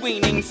 See,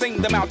 we ain't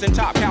seen the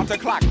mountaintop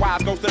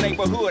counterclockwise. Goes the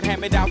neighborhood,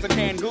 hand-me-downs and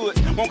canned goods.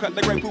 Won't cut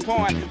the great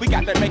coupon. We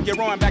got that make you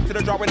run back to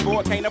the drawing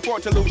board. Can't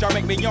afford to lose, y'all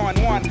make me yawn.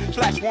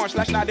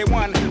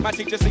 1/1/91. My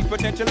teacher sees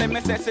potential in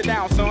me, said sit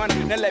down, son.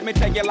 Then let me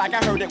tell you like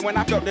I heard it when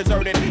I felt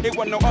deserted. It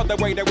wasn't no other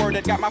way to word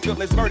it. Got my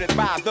feelings murdered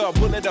by the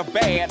bullet of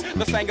bad.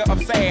 The singer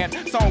of sad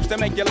songs to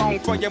make you long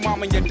for your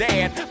mom and your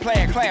dad.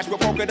 Play a clash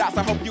with polka dots,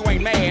 I hope you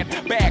ain't mad.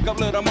 Back up,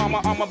 little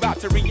mama, I'm about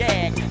to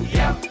react.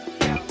 Yep.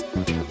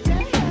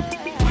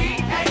 We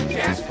ain't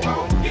just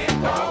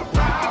floating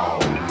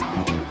around.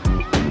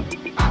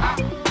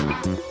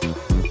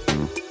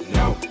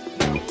 No.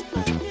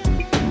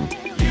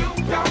 You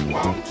don't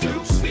want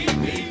to see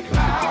me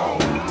clown.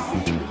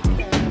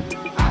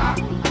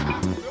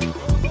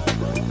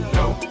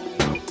 No.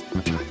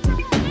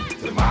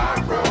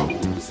 Tomorrow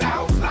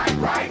sounds like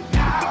right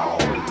now.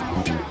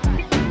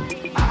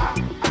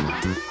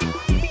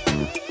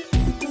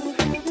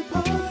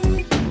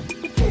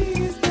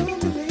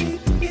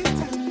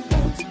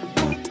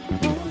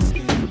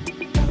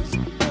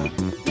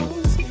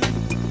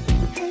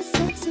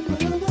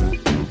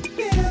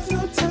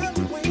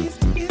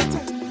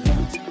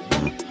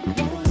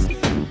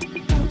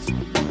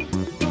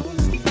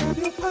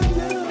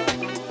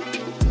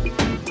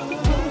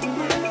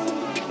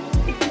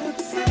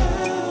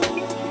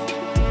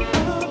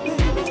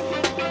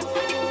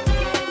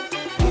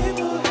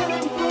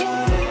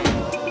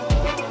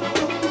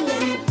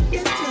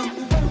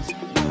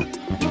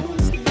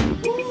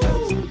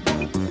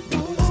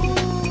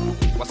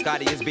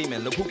 Is beaming,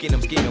 look who can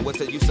I'm scheming. What's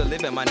the use of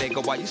living, my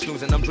nigga? While you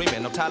snoozing, I'm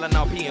dreaming. I'm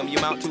Tylenol PM. You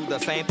mount to the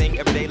same thing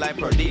everyday life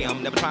per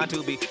diem. Never trying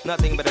to be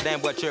nothing but a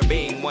damn what you're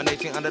being. One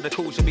nation under the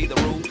cool should be the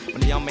rule.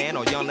 When a young man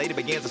or young lady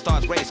begins to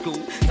start grade school,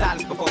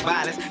 silence before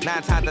violence.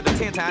 9 times out of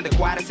 10 times, the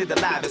quietest is the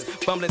livest.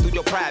 Fumbling through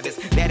your privates.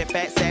 Daddy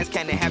fat sass,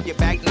 can they have your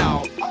back?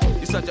 No.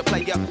 You're such a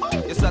player.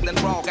 Your southern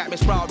drawl got me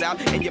sprawled out.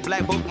 In your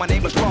black book, my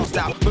name was crossed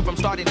out. Went from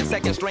starting the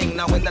second string,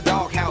 now in the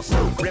doghouse.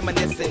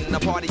 Reminiscing, a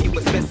party you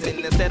was missing.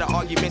 Instead of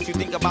arguments, you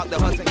think about the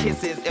hugs and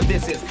kisses. If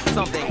this is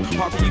something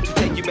hard for you to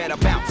take, you better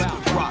bounce,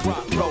 rock,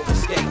 roll,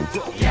 skate.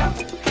 Yeah.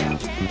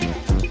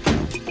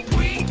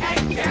 We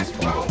ain't just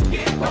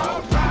floating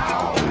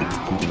around.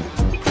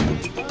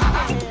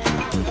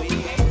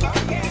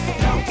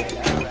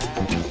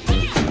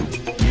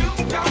 You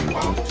don't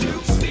want to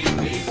see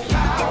me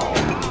clown.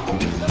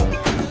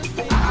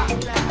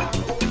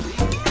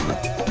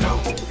 No.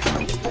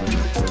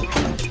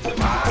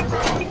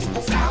 Tomorrow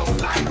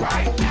sounds like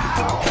right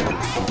now.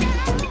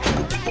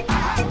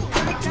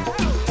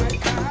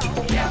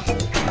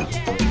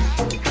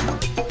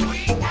 We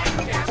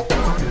ain't just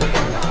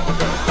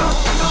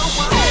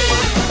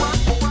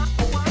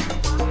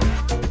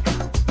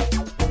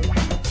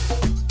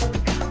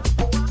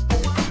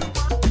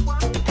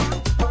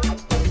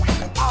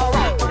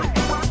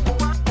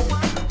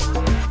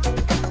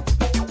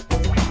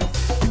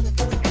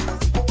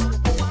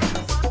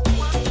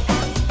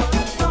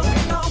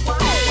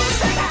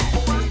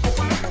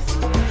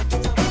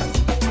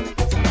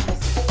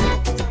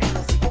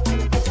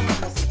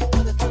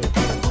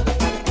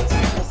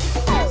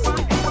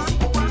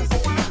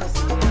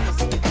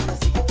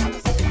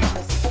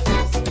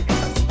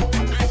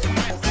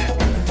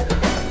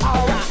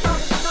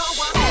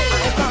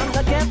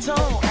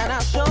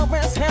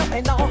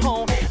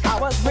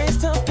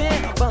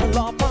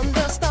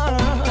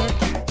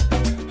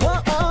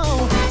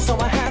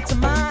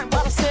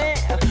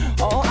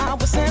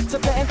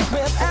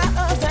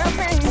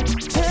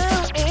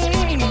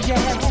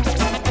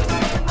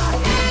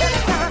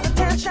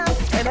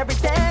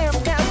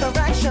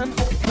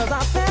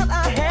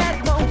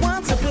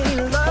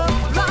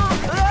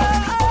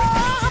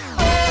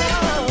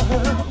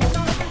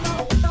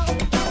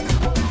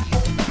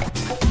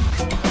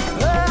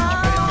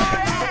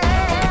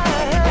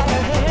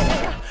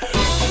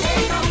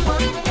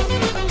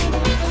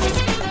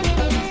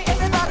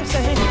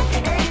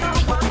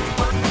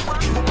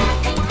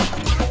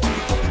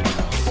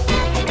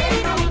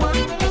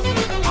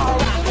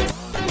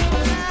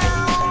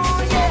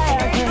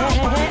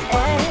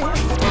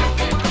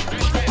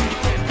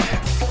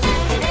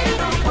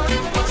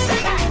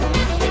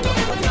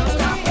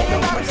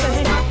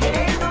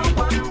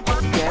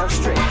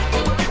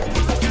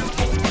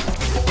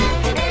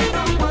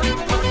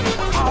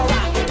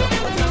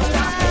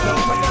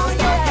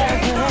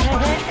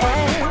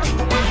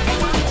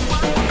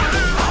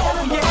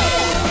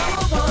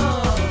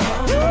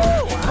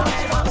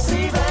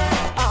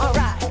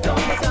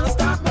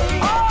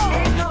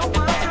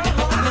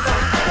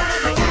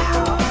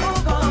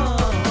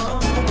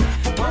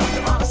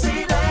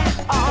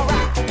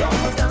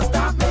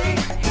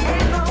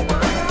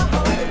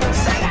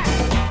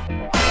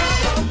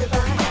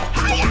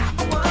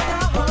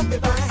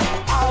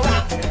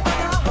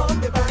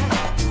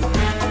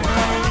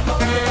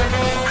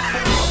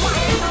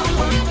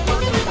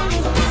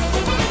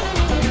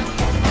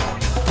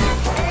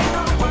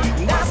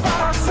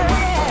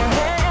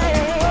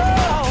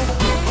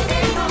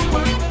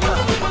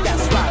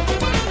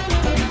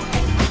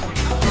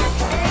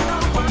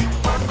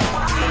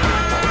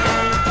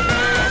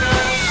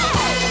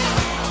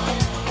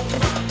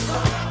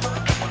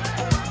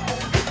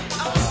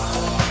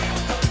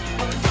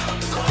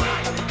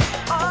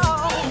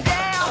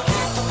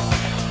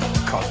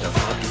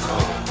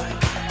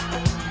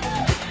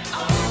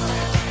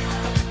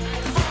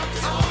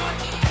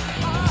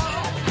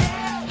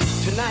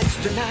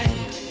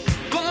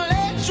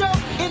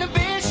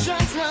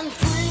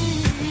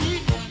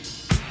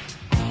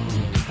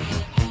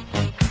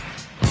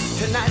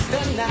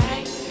the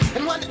night,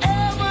 and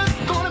whatever's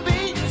gonna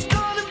be, it's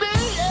gonna be,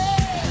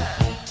 yeah.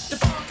 The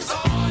funk is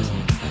on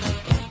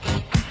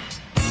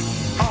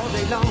all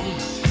day long.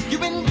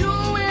 You've been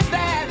doing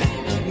that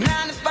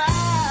 9 to 5.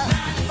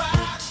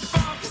 The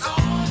funk is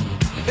on.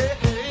 Hey,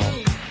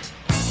 hey.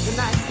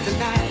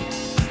 Tonight,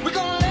 we're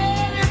gonna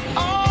let it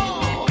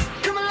all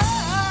come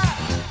alive.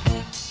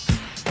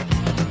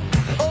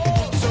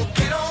 Oh, so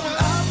get on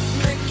up,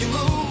 make you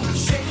move,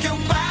 shake your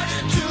body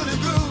to the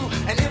groove,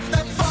 and if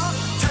that funk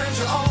turns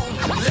you on,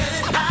 let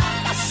it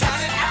out,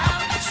 shout it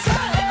out,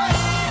 shout it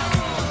out.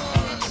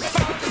 The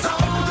funk is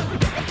on.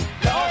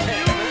 Are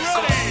you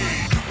ready?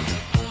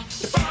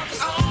 The funk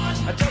is on.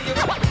 I tell you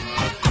what,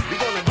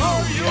 we're gonna move.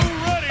 Are you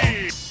ready?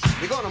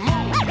 We're gonna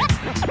move.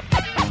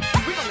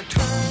 We're gonna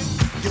turn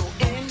your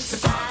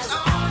inside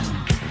on.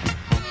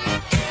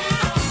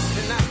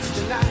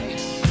 Tonight,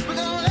 we're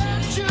gonna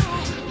let you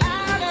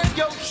out of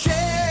your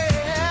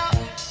shell.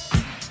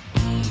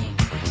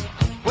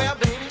 Well,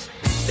 baby,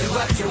 do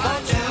what you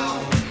want to,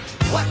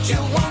 what you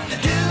want to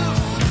do.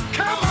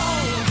 Come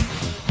on,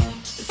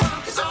 the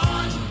funk is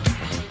on.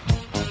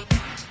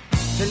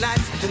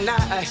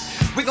 Tonight,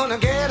 we're gonna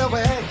get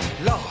away,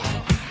 Lord.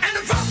 And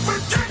the funk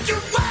will take you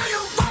where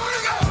you wanna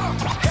go.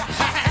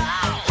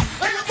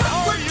 And the funk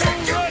will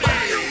take you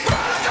where you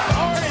wanna go.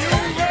 Are you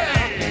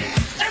ready?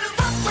 And the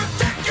funk will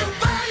take you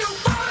where you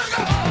wanna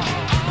go.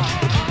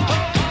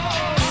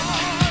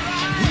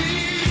 We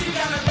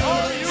got a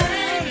good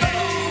thing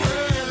going.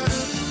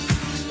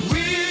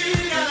 We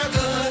got a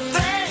good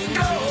thing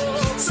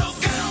going. So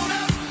get on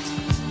up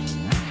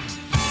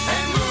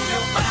and move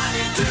your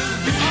body to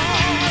the beat.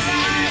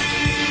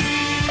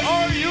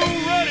 Are you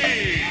ready?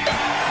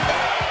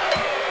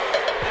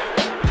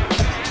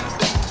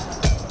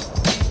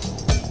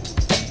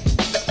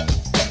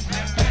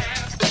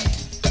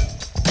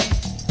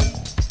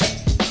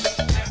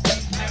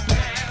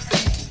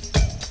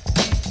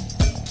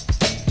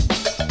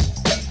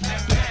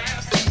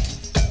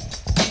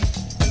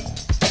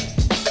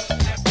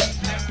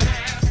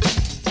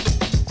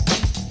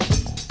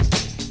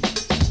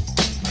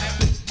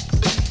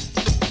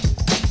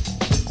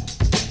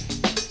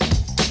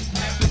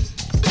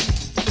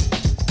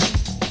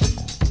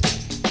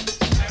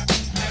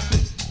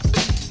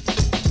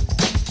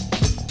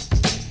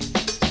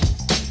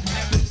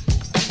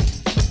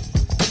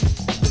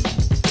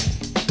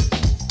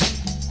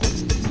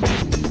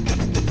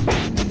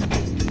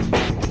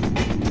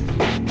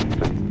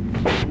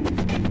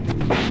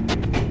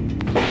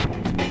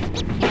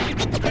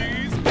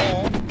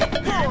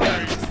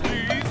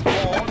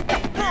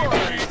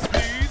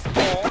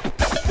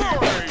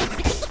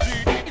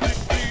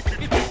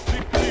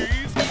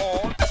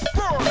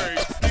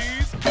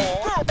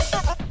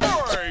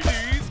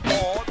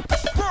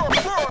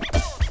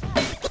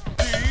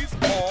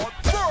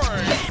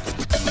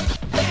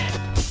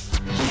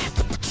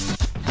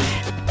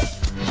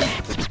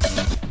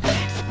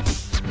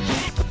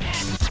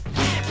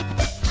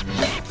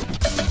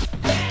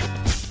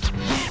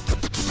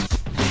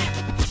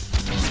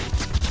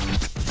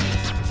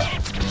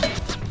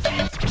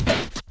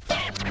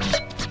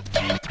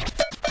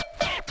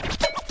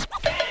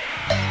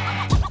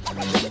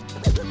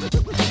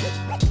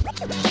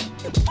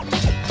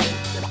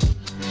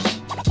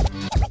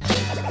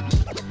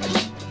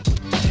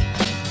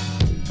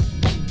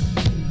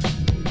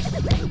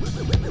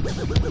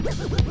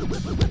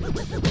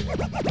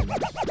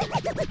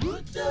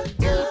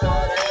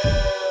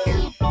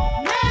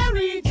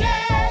 Mary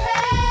Jane.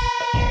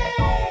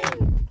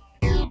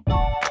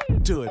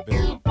 Do it,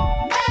 baby.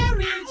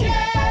 Mary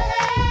Jane.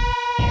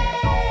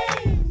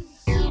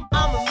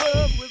 I'm in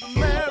love with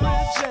Mary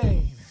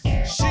Jane.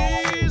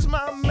 She's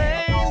my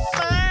main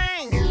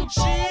thing.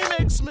 She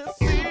makes me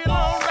feel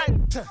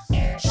alright.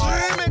 She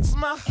makes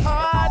my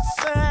heart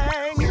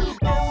sing.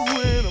 And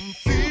when I'm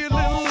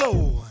feeling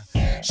low,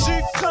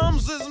 she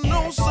comes as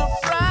no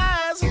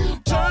surprise.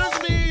 Turns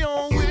me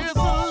on with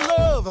her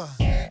love.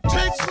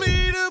 Takes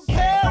me to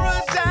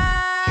paradise.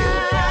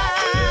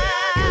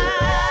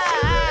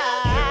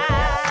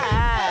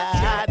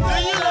 Do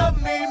you love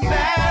me,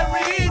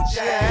 Mary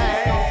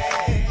Jane?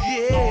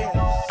 Yeah.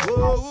 Oh,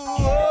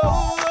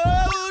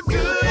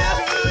 do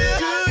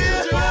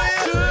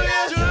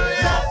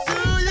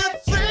you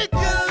think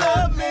you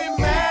love me,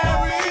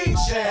 Mary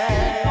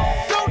Jane?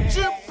 Don't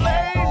you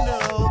play no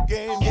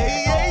game? Yeah,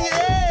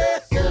 yeah,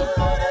 yeah.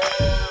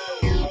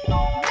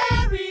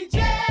 Mary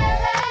Jane.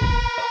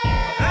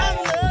 I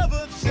love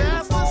her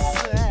just the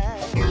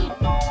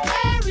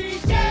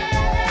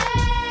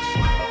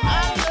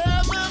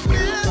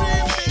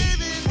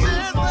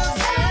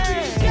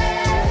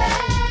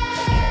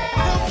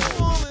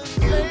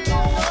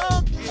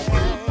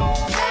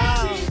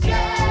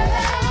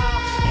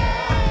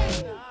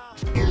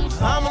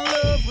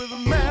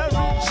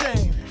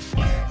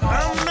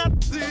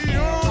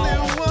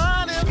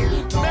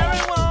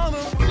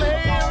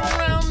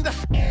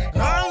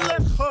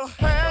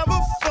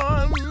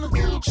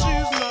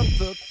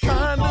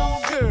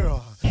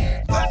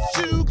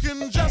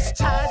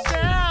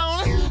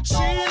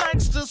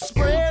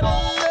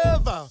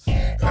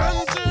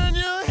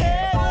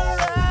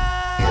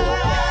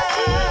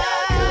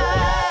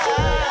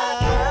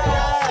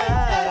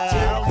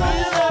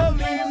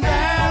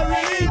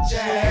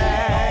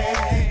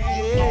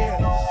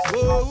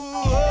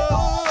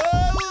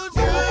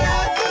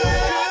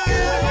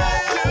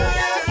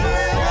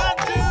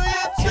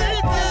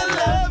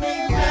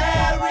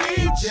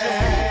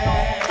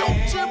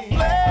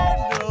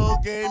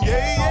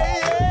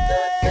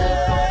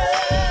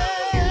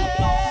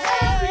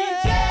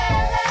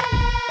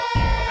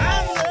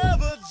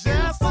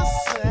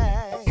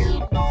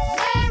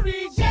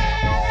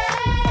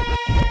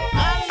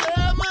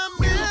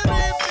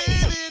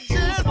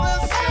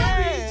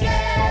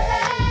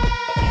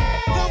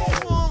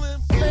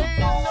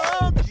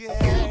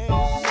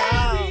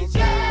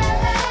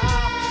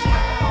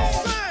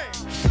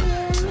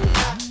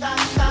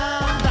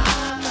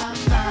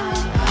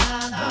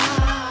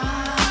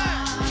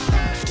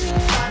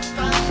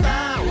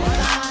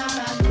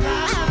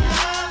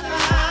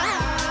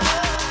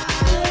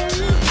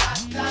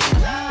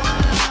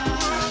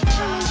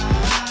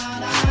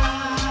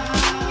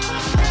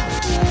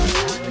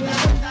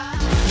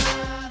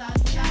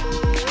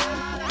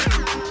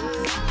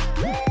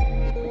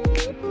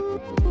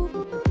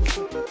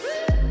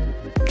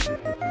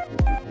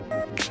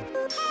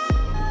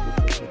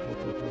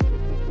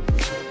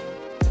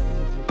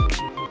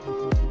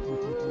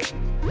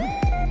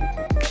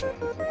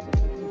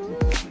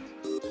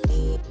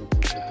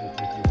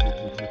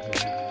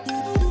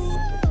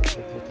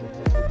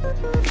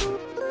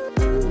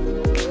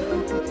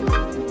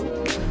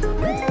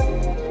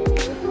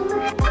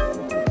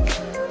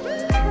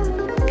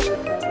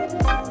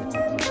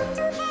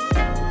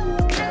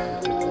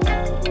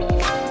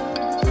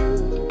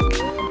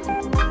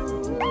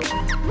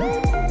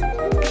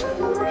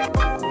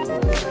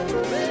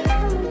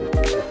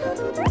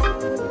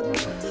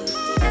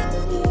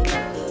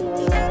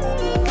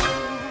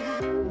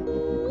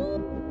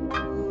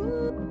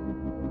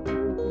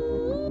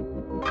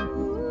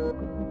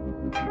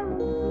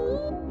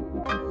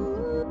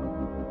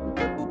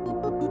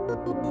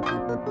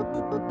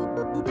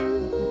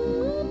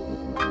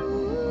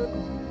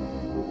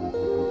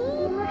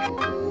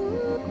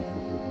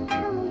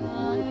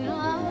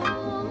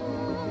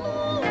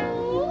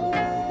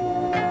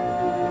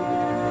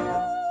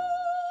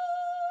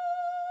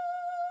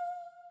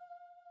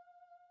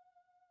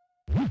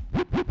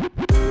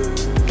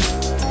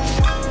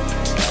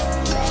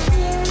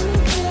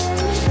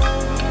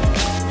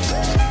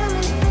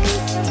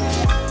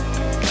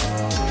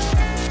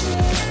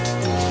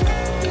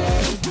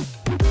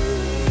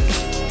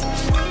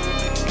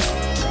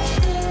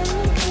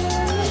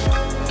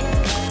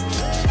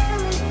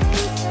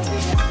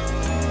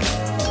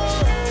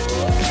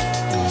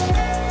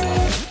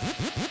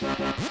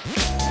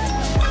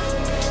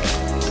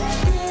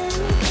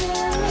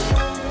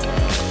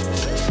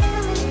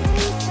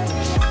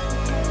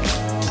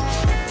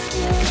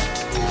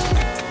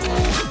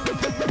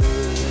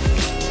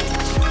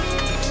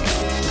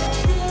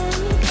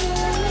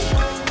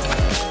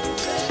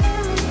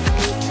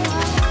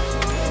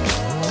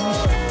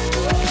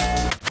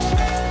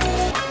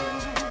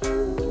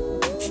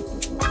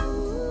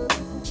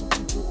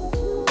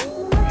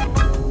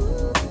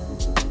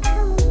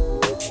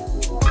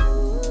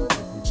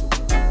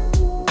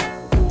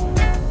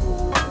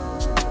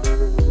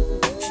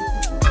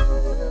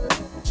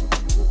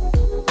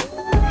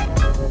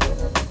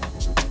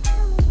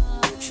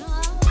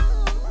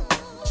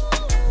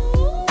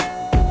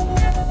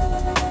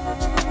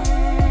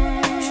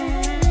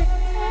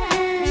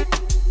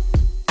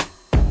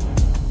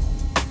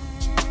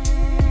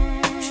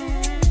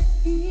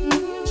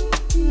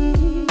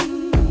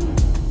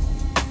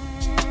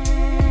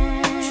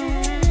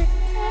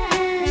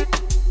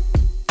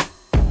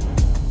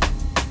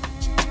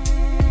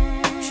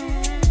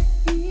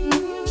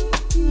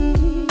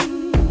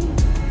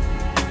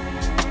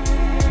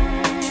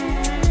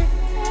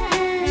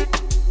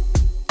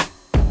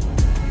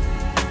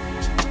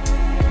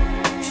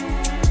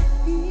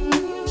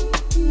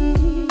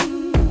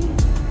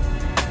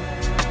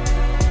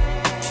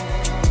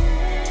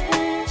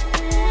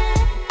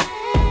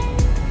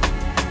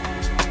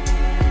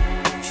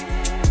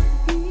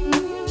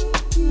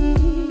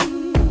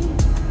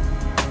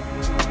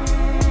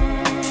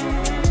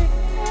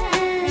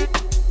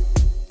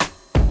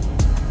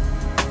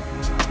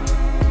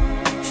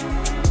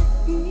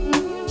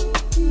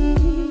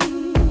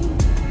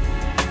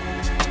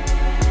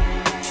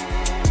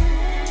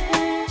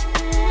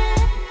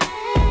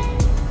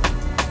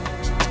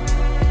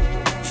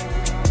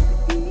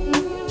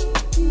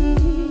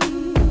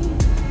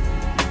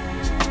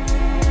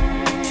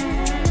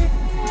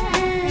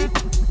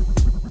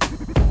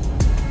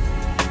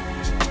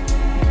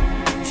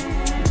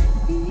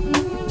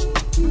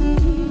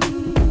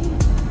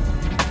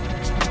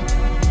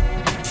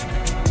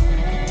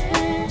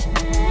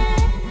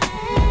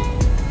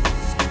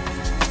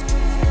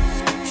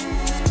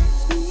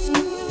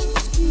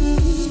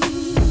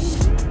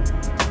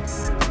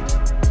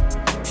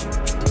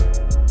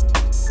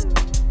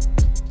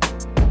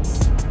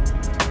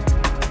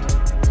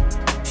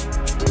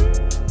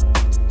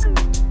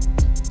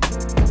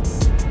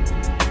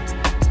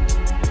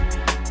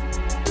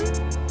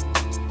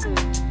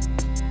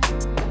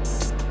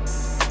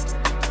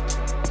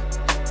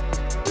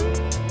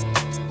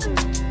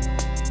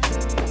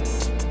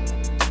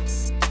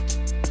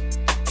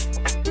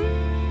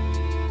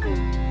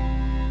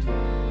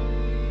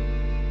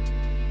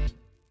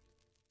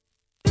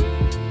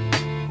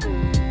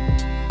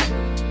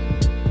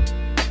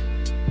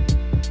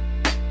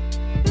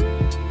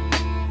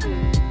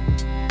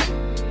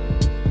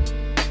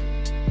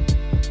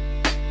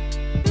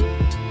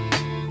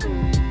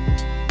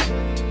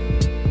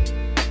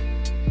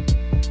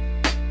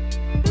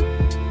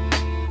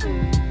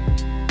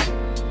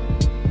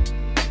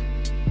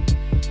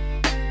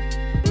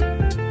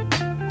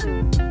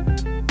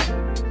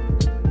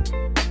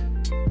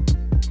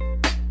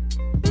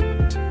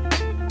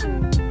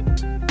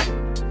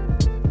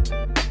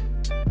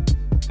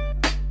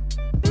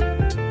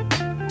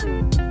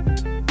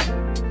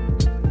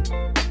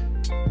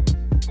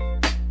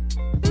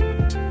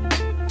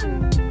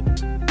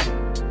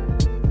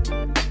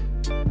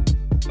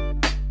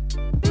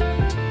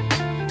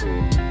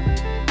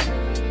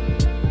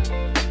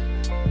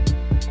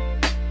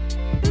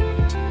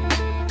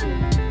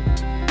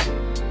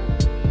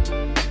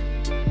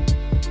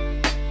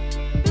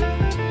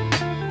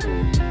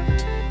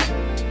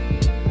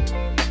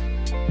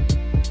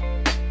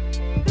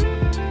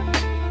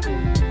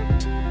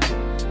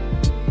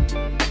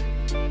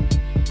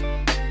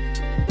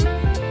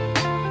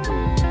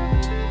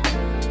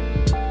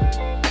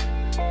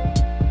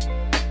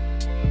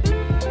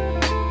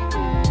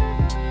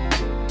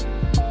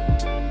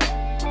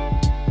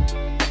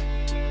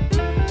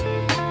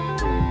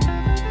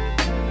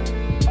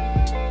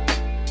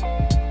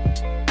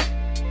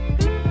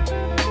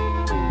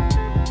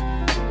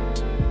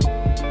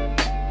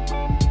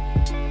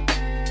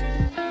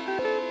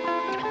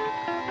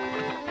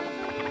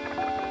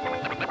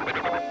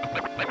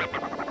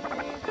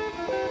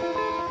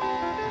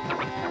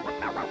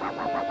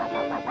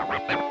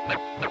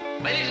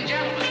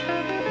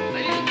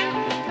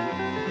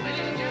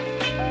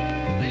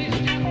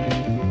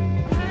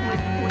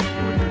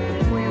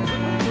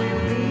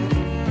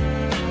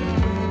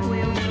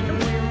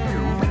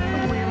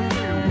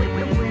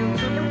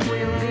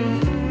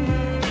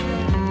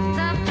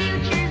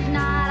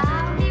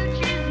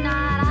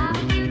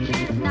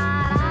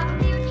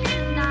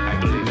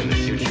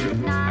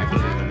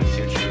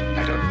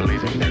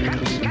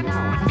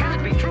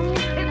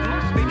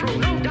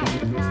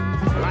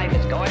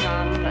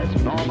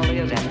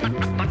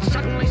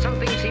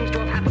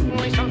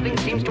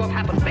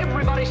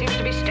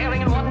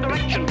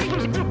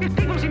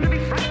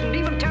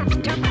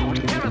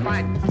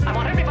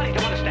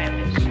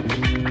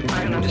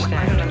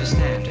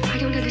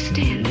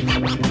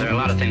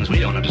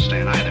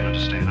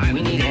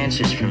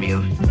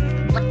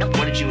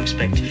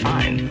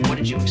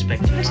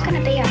Who's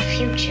gonna be our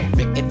future?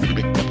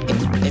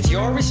 It's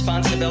your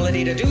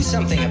responsibility to do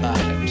something about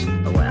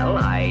it. Well,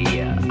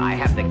 I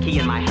have the key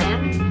in my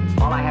hand.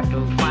 All I have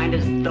to find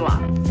is the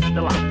lock.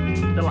 The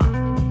lock. The lock.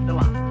 The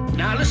lock.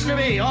 Now listen to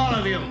me, all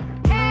of you.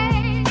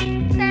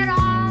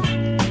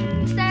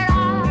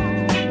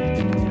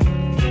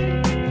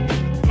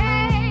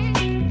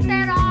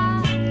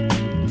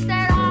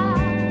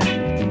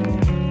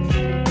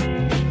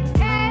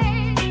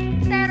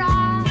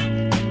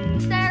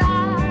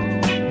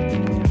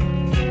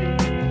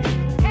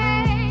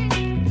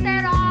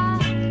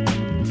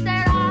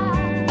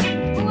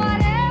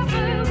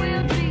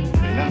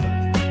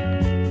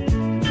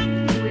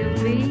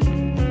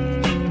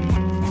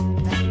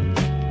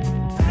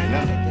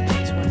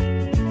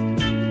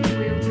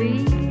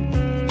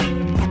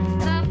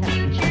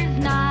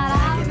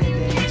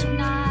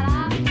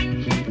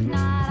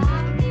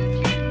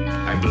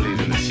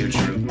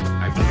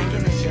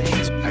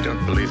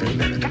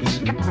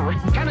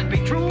 Can it be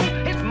true?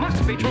 It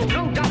must be true,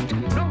 no doubt,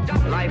 no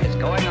doubt. Life is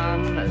going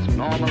on as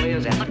normally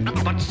as ever.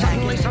 But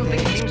suddenly something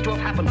seems to have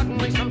happened.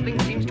 Suddenly something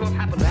seems to have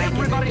happened.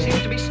 Everybody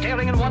seems to be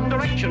staring in one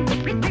direction.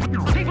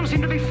 People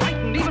seem to be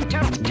frightened, even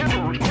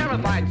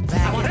terrified.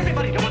 I want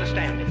everybody to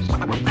understand this.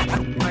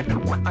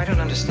 I don't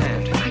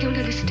understand. I don't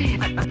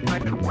understand.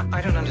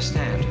 I don't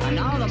understand. And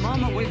now the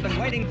moment we've been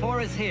waiting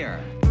for is here.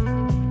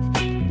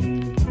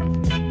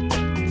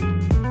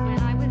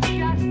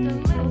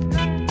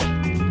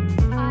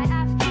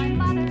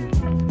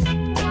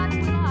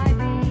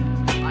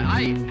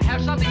 I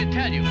have something to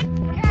tell you.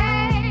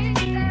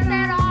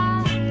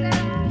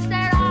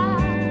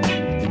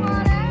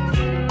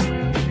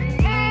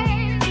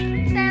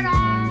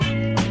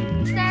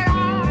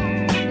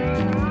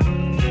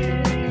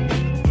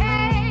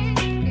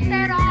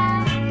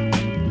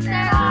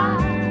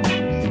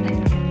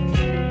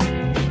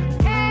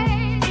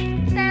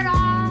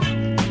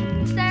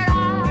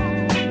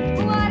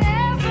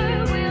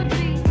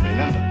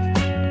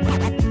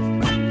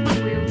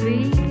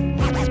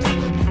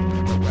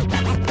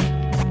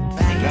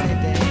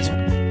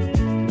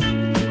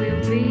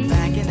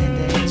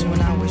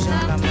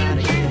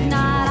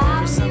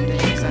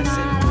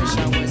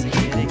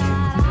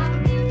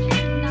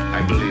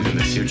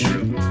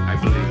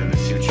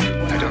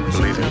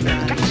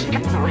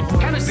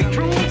 Can it be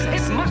true?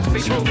 It must be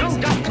true, no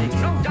doubt,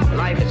 no doubt.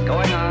 Life is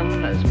going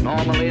on as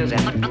normally as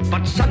ever.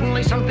 But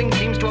suddenly something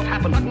seems to have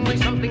happened. Suddenly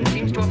something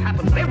seems to have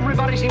happened.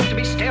 Everybody seems to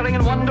be staring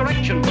in one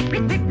direction.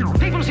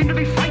 People seem to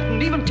be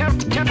frightened, even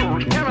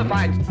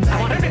terrified. I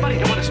want everybody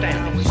to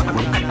understand this.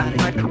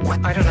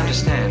 I don't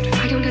understand.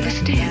 I don't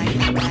understand.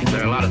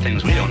 There are a lot of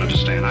things we don't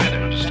understand either.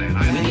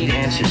 We need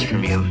answers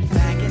from you.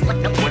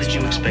 What did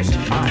you expect to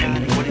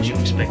find? What did you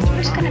expect to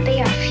Who's gonna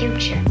be our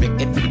future?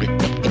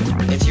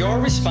 It's your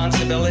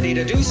responsibility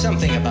to do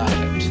something about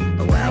it.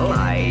 Well,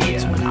 I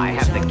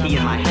have the key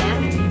in my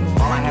hand.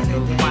 All I have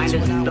to find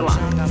is the lock.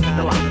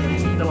 The lock.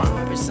 The lock.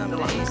 The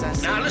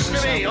lock. Now listen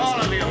to me, all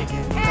of you.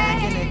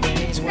 Back in the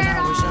days when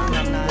I was young,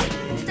 I'm not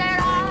kidding. Back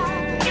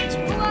in the days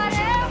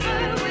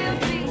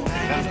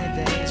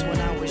when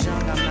I was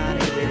young, I'm not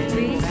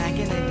kidding. Back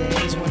in the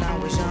days when I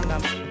was young,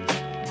 I'm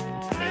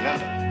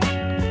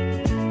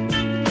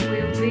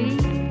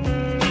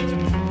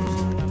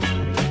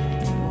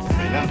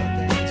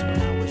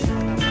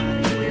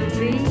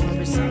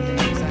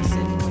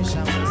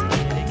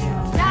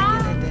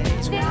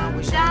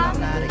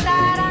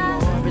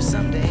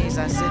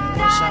I sit and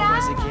wish I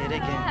was a kid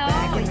again.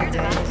 Back in the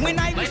day. When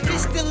I was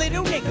just a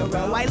little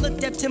nigga, I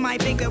looked up to my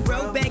bigger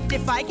bro, begged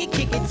if I could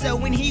kick it. So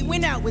when he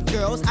went out with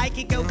girls, I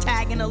could go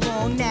tagging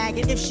along,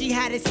 nagging. If she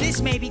had a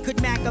sis, maybe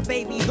could mac a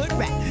baby hood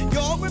rat.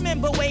 Y'all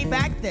remember way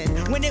back then,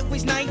 when it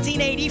was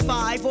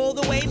 1985, all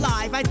the way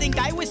live. I think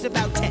I was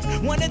about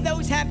 10. One of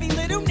those happy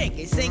little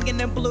niggas singing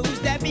the blues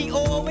that be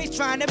always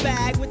trying to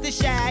bag with the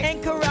shag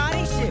and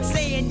karate shit.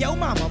 Saying, yo,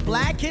 mama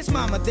black, his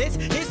mama this,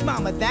 his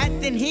mama that.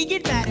 Then he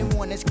get mad and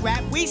wanna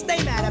scrap. We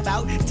stay mad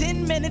about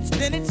 10 minutes,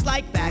 then it's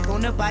like back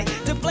on the bike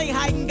to play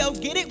hide and go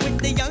get it with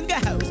the younger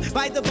hoes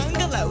by the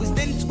bungalows.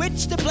 Then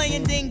switch to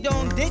playing ding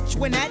dong ditch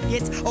when that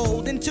gets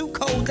old and too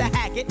cold to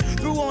hack it.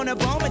 Threw on a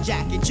bomber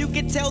jacket, you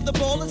could tell the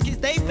ballers cause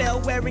they fell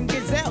wearing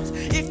gazelles.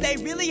 If they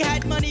really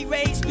had money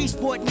raised, we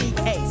sport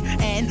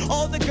Nikes. And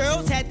all the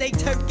girls had they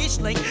Turkish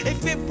link.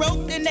 If it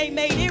broke, then they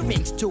made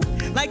earrings to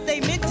it, like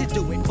they meant to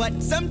do it.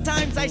 But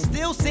sometimes I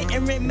still sit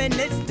and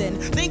reminisce, then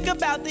think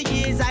about the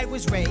years I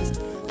was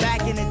raised.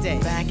 Back in the day.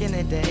 Back in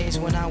the days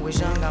when I was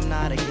young, I'm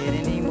not a kid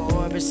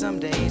anymore. But some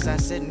days I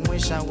sit and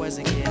wish I was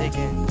a kid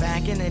again.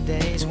 Back in the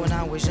days when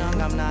I was young,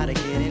 I'm not a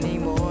kid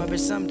anymore. But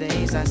some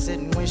days I sit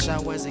and wish I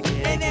was a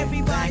kid and again.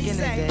 Everybody back in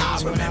the say,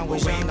 days when I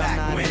was young, I'm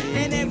not a kid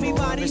and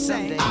everybody anymore.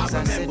 say, But some days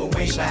I sit and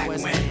wish I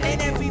was a kid again.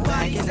 and everybody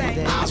Back in say,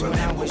 the days when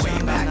I was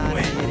young, I'm not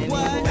a kid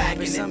anymore.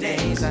 But some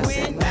days I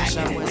sit and wish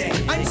I was a kid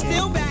again. I'm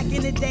still back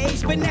in the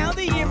days, but now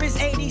the year is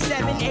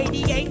 87,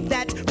 88.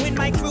 That's when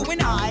my crew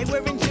and I were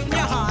in junior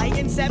high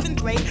in 7th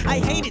grade. I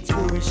hated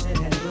school.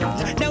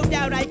 No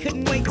doubt I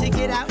couldn't wait to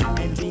get out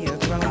and be a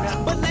grown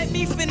up. But let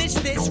me finish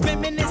this,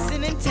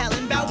 reminiscing and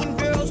telling about when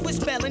girls would was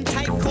spelling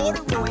tight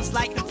corduroys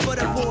like for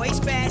the boys,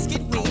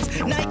 basket weaves,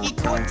 Nike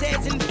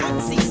Cortez and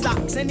Footsie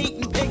socks, and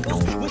eating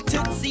pickles with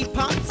Tootsie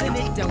Pops, and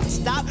it don't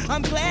stop.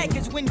 I'm glad,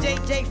 cause when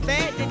JJ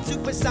Fad did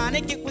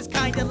Supersonic, it was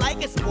kinda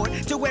like a sport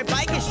to wear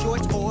biker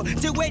shorts or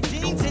to wear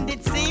jeans, and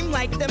it seemed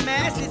like the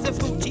masses of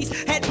hoochies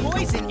had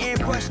poison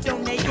airbrushed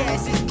on their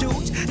asses.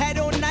 Dudes had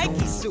on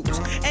Nike suits,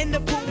 and the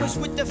boomers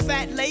with the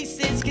fat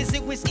laces, cause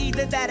it was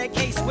either that or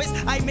K-Swiss.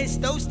 I miss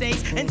those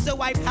days, and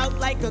so I pout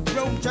like a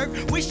grown jerk,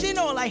 wishing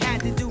all I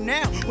had to do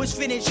now was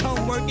finish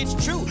homework. It's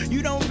true,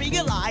 you don't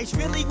realize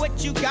really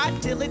what you got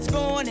till it's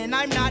gone, and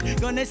I'm not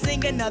gonna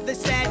sing another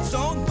sad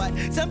song, but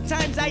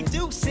sometimes I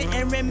do sit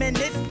and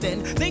reminisce,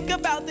 then think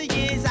about the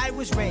years I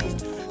was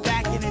raised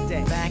back in the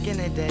day. Back in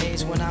the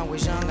days when I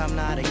was young, I'm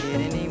not a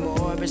kid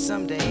anymore, but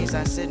some days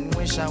I sit and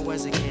wish I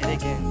was a kid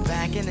again.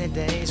 Back in the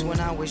days when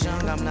I was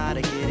young, I'm not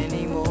a kid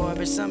anymore,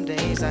 but some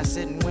days I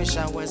sit and wish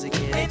I was a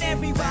kid again. And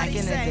everybody Back in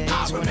the say,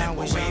 days when I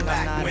was young,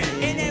 I'm not a kid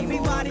and anymore,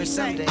 everybody but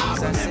some say,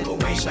 days I sit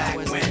and wish I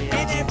was a kid again.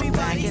 and everybody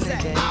Back in the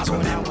say, days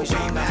when I was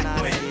young, I'm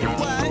not a kid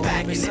anymore, back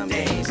but in the some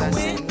days, days I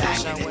sit and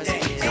wish I was a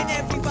kid. and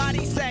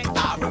everybody say,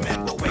 I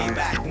remember way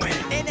back when.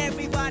 and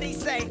everybody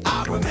say,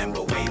 I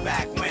remember way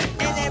back when.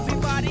 and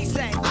everybody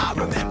say, I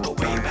remember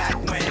way back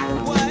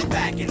when. what?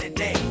 Back in the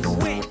days.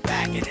 When?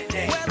 Back in the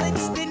days. Well,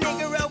 it's the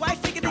niggero. I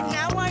figured that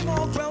now I'm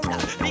all grown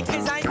up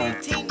because I'm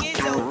 18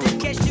 years old. And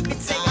guess you could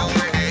say I'm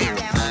holding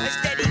down a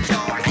steady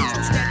job and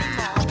some steady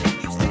mom. And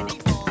you steady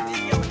ball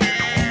in your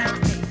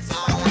head. So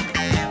I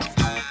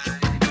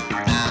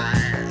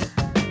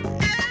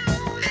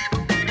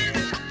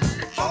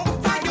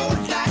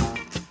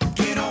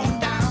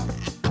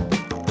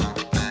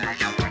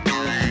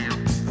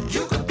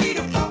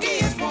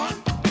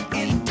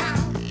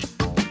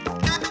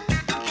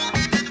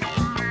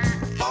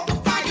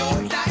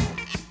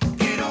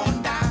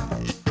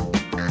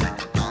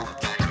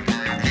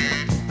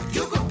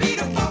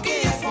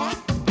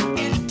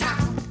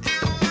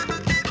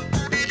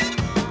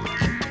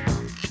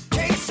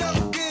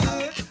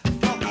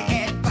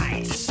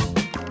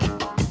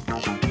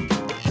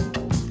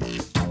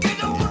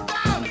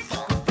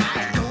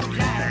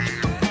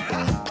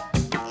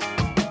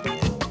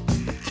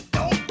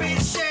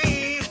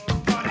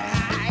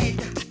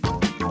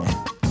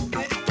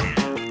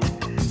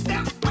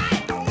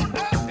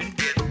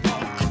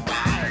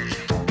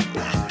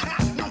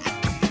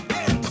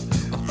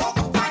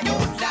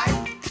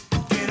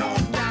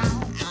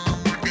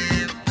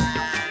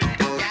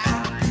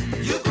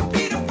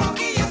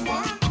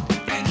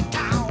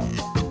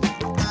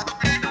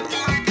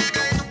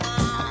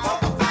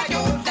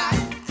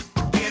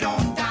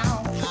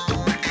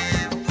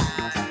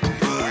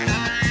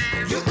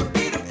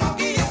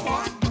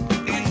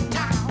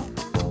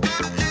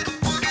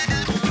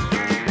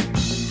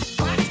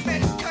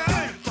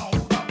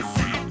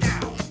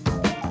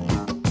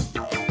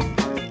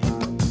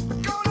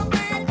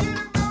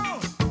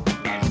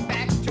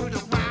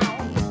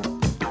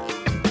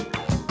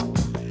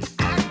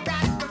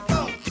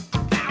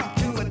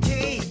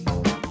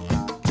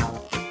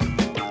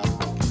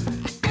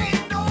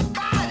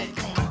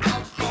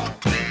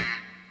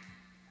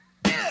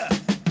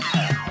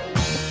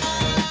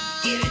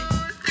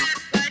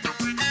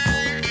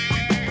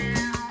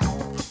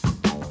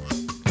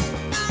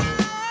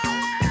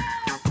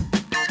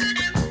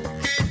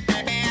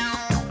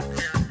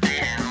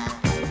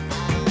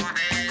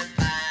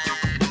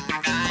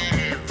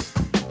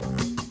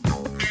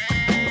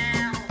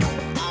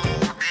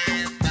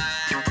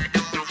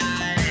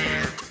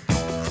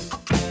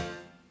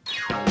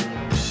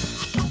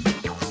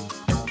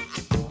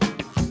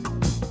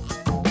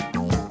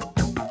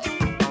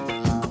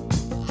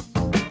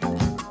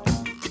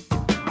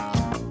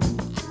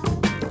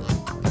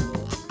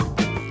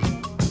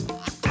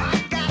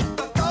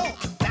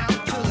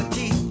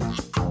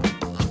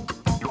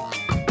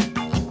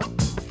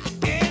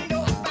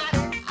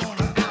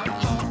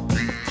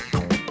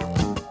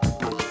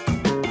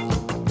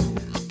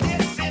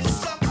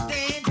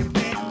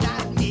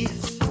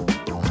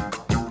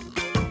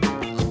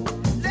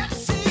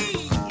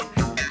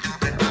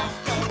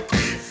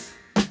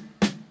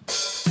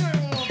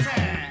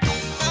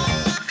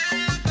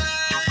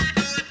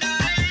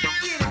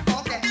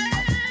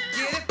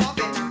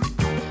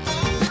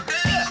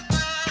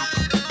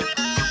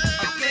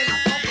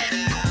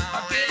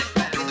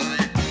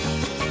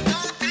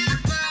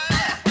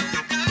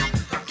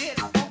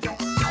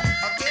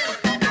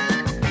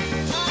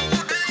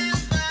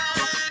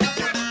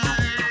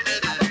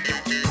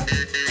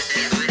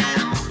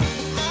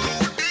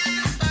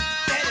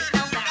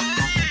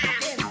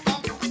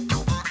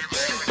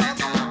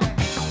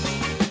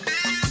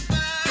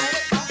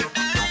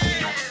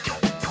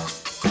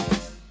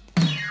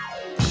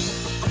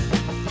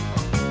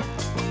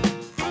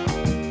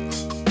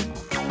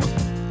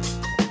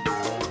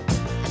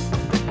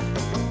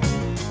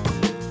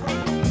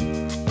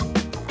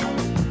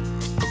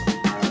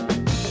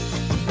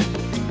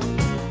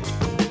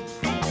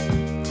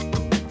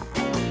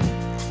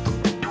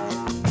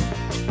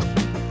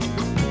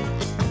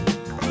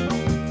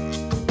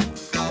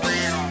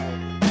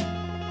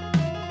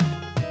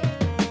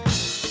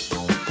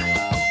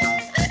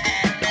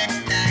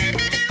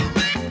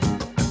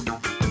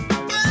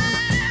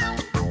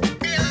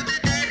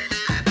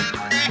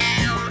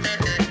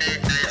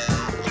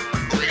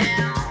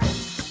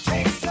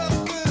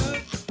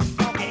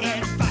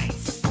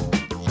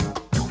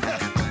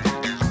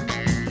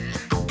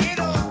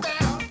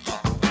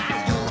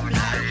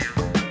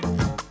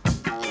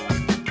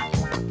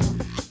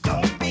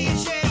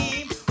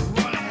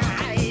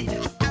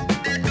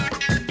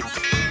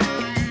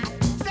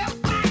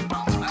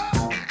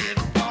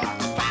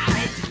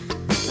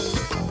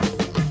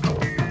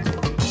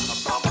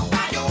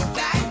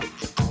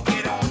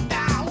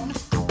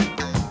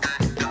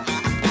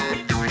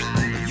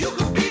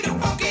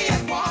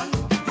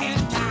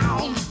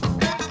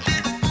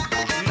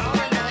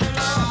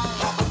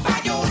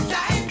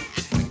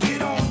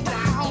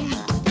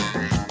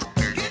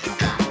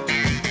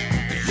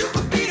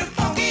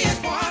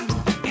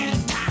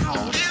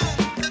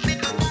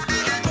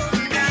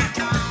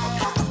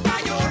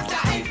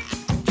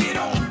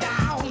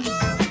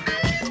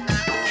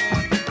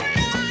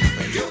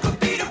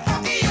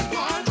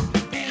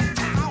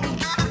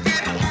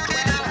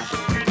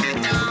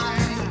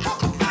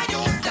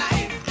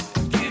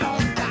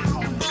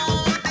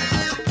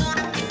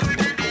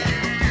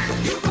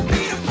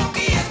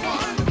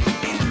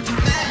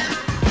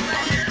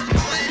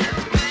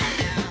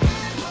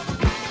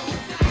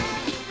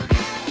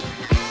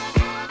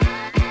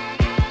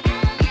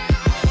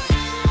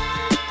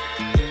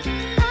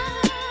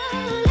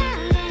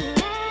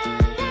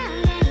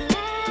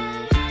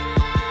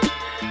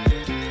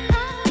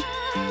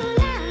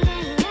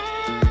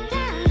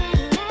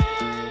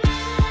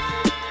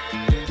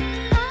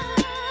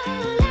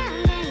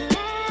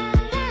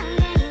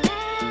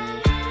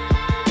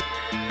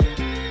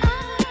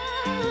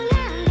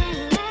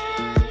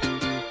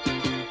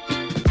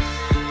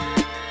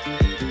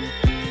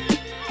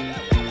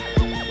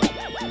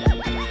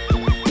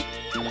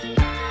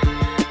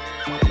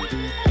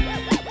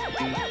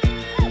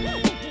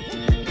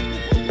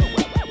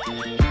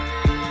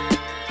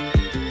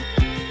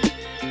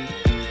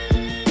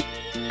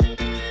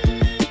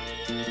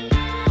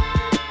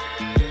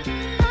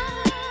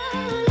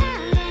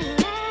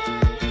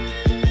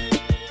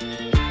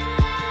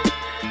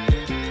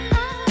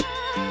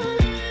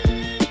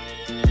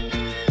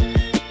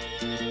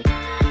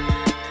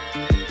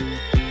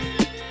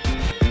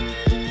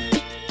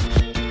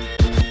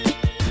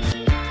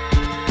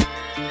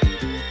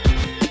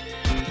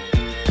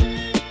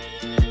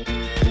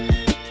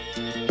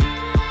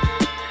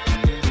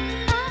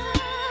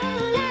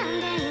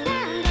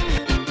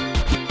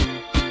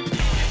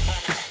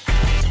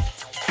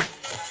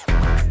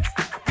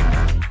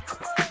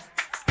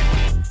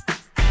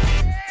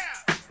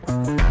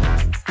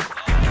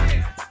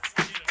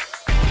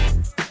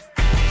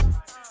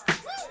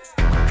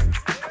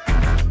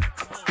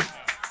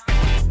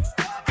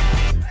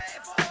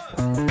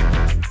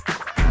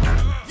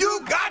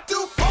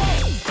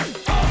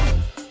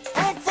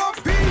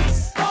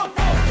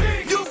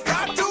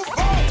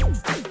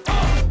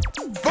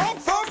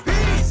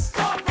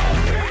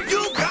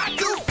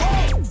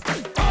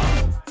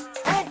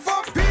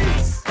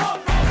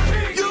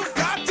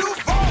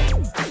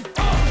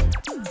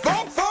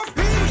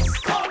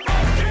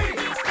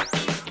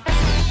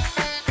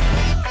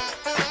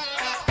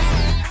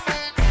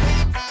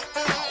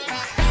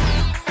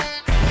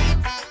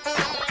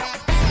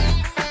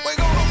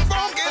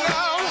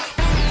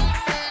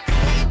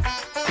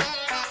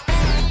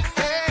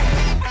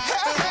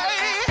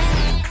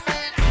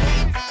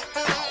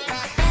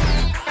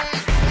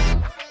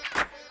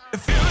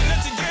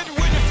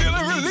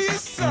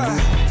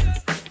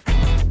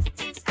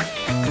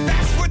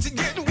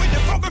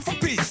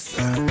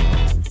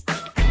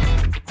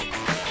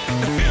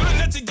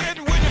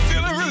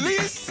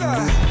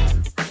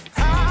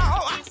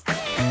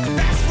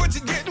That's what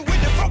you get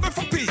when you're fucking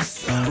for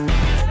peace.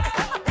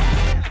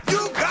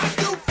 You got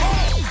to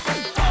funk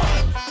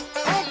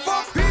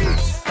for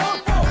peace.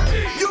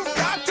 You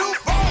got to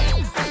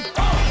funk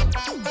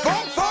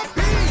for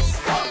peace.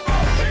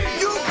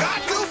 You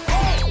got to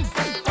funk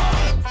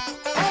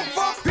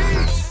for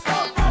peace.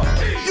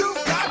 You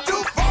got to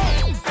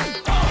funk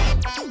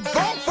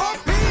for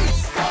peace.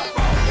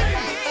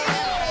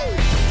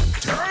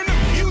 Turn the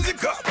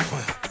music up.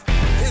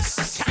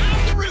 It's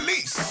time to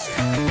release.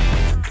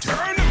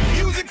 Turn the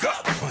music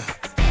up.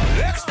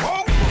 Let's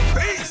funk for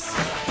peace.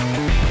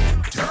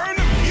 Turn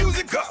the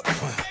music up.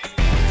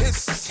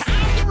 It's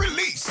time to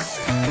release.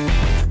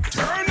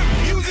 Turn the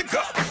music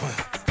up.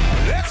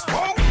 Let's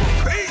funk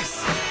for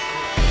peace.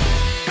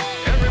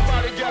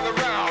 Everybody gather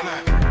round.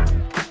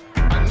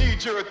 I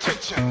need your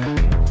attention.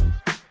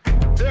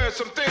 There are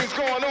some things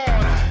going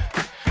on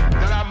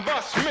that I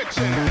must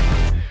mention.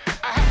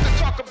 I have to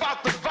talk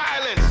about the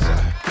violence,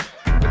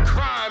 the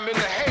crime, and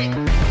the hate. I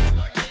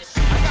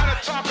gotta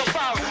talk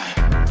about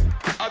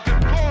a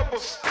deplorable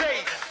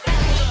state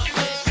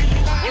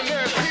when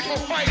there's people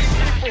fighting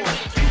people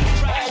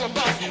all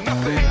about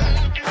nothing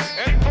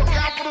and for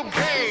capital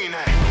gain.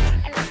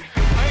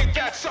 Ain't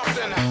that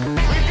something?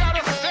 We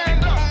gotta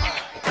stand up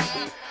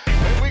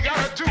and we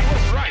gotta do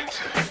what's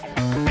right.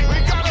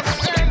 We gotta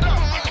stand up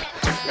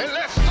and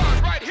let's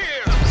start right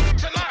here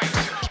tonight.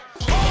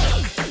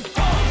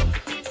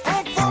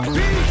 Funk for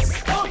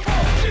peace.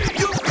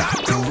 You got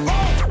to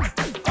funk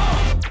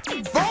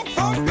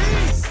for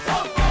peace.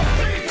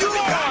 You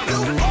got to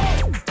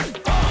funk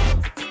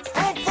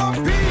for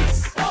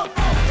peace.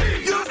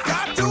 You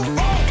got to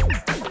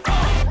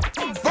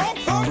funk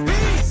for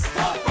peace.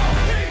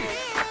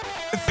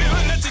 The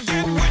feeling that you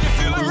get when you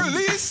feel a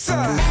release.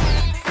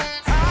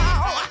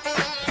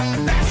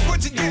 That's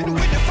what you get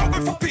when you're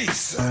fucking for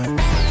peace. Feeling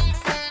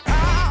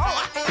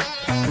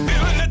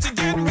that you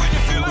get when you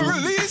feel a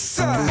release.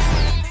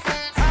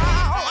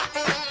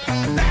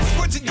 That's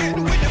what you get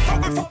when you're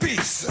fucking for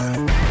peace. Get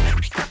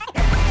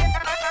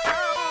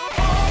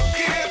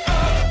up.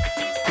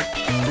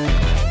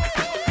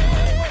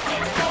 Get up. Get up.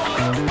 We're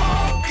gonna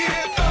funk it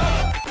up.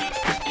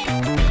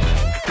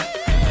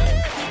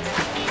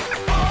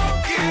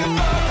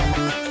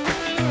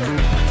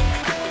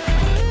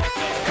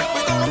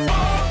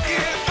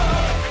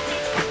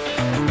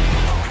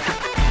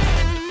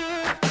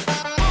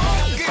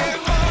 Get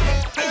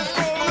up. It's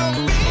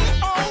gonna be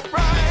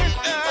alright.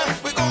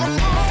 We're gonna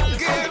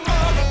funk it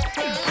up.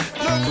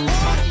 Look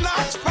what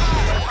knocks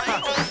fire.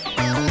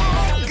 Get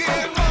up.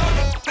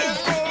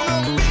 It's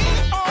gonna be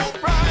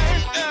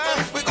alright.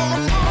 We're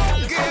gonna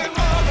funk it up.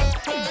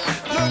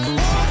 Look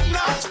what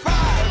knocks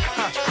fire.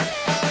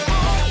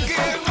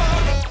 Get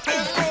up.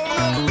 It's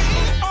gonna be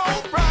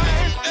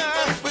alright.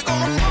 We're gonna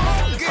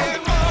funk it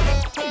up.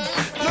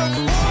 Look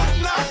what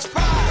knocks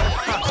fire.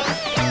 Get up.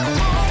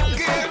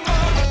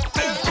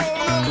 It's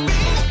gonna be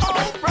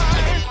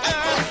alright.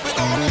 We're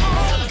gonna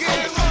funk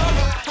it up.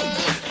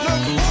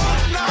 Look what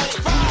knocks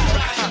fire.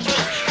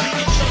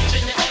 Jump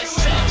in the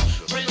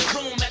XL, rent a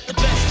room at the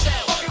best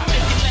tell. I make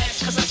it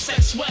last cause I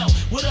sex well.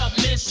 What up,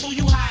 miss? Who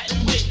you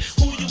hiding with?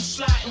 Who you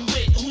sliding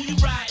with? Who you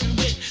riding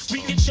with?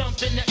 We can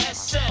jump in the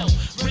SL,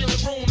 rent a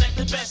room at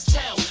the best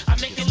tell. I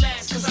make it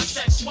last cause I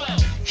sex well.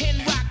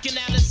 Hen rockin'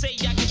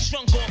 Alizé, I get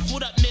drunk off.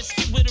 What up, miss?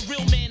 Get with a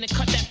real man and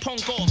cut that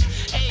punk off.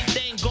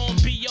 Everything gon'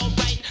 be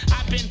alright.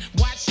 I've been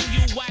watching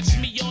you watch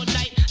me all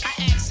night. I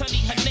asked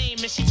honey her name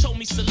and she told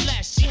me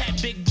Celeste. She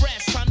had big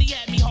breasts, honey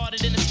had me harder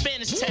than a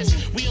Spanish test.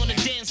 We on the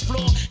dance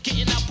floor,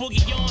 getting our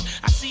boogie on.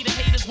 I see the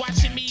haters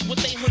watching me with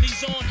they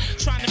hoodies on,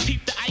 trying to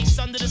peep the ice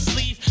under the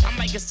sleeve. I'm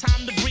like, it's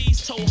time to breathe.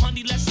 Told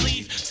honey, let's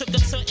leave. Took her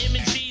to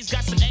M&G's,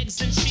 got some eggs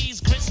and cheese,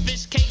 grits,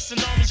 fish cakes,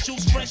 and orange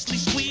juice freshly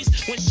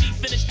squeezed. When she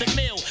finished the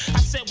meal, I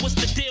said, what's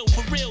the deal?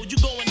 For real, you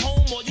going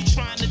home or you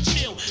trying to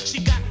chill? She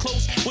got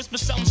close, whispered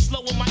something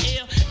slow in my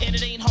ear, and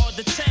it ain't hard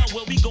to tell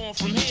where we going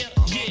from here.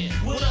 Yeah,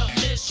 what up,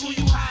 miss? Who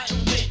you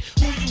hiding with?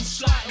 Who you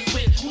sliding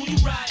with? Who you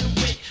riding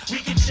with? We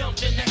can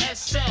jump in the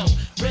SL,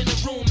 rent a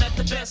room at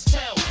the best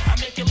tell. I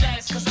make it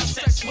last cause I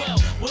sex well.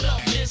 What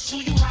up, miss? Who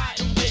you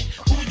hiding with?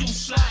 Who you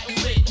sliding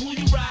with? Who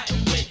you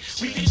riding with?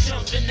 We can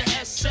jump in the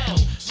SL,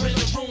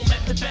 rent a room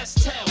at the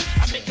best tell.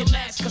 I make it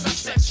last cause I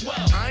sex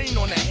well. I ain't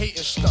on that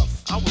hating stuff.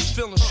 I was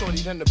feeling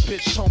shorty, then the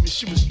bitch told me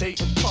she was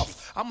dating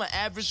Puff. I'm an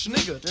average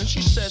nigga. Then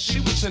she said she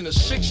was in a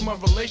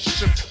 6-month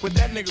relationship with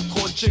that nigga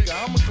called Jigga.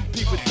 I'ma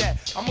compete with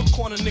that. I'm a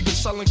corner nigga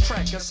selling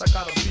crack. Guess I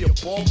gotta be a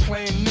ball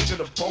playing nigga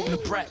to bone the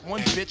brat.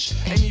 One bitch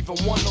ain't even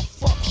wanna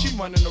fuck. She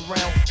running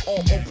around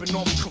all open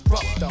off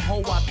corrupt. The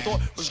hoe I thought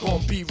was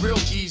gonna be real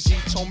easy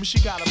told me she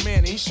got a man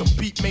and he's some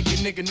beat making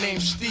nigga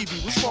named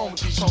Stevie. What's wrong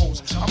with these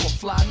hoes? I'm a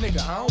fly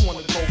nigga. I don't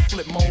wanna go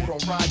flip mode on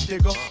Ride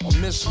Digger or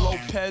Miss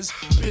Lopez.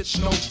 Bitch,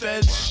 no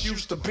feds.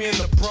 Used to be in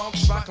the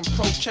Bronx rocking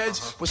pro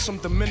kids with some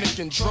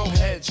Dominican dro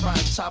heads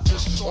riding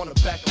topless on the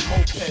back of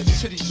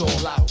mopeds. Titties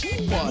all out.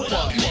 What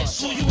up, miss?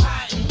 Who you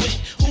hiding with?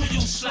 Who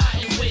you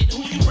sliding with?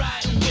 Who you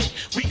riding with?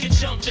 We can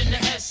jump in the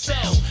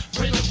SL,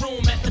 rent a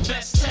room at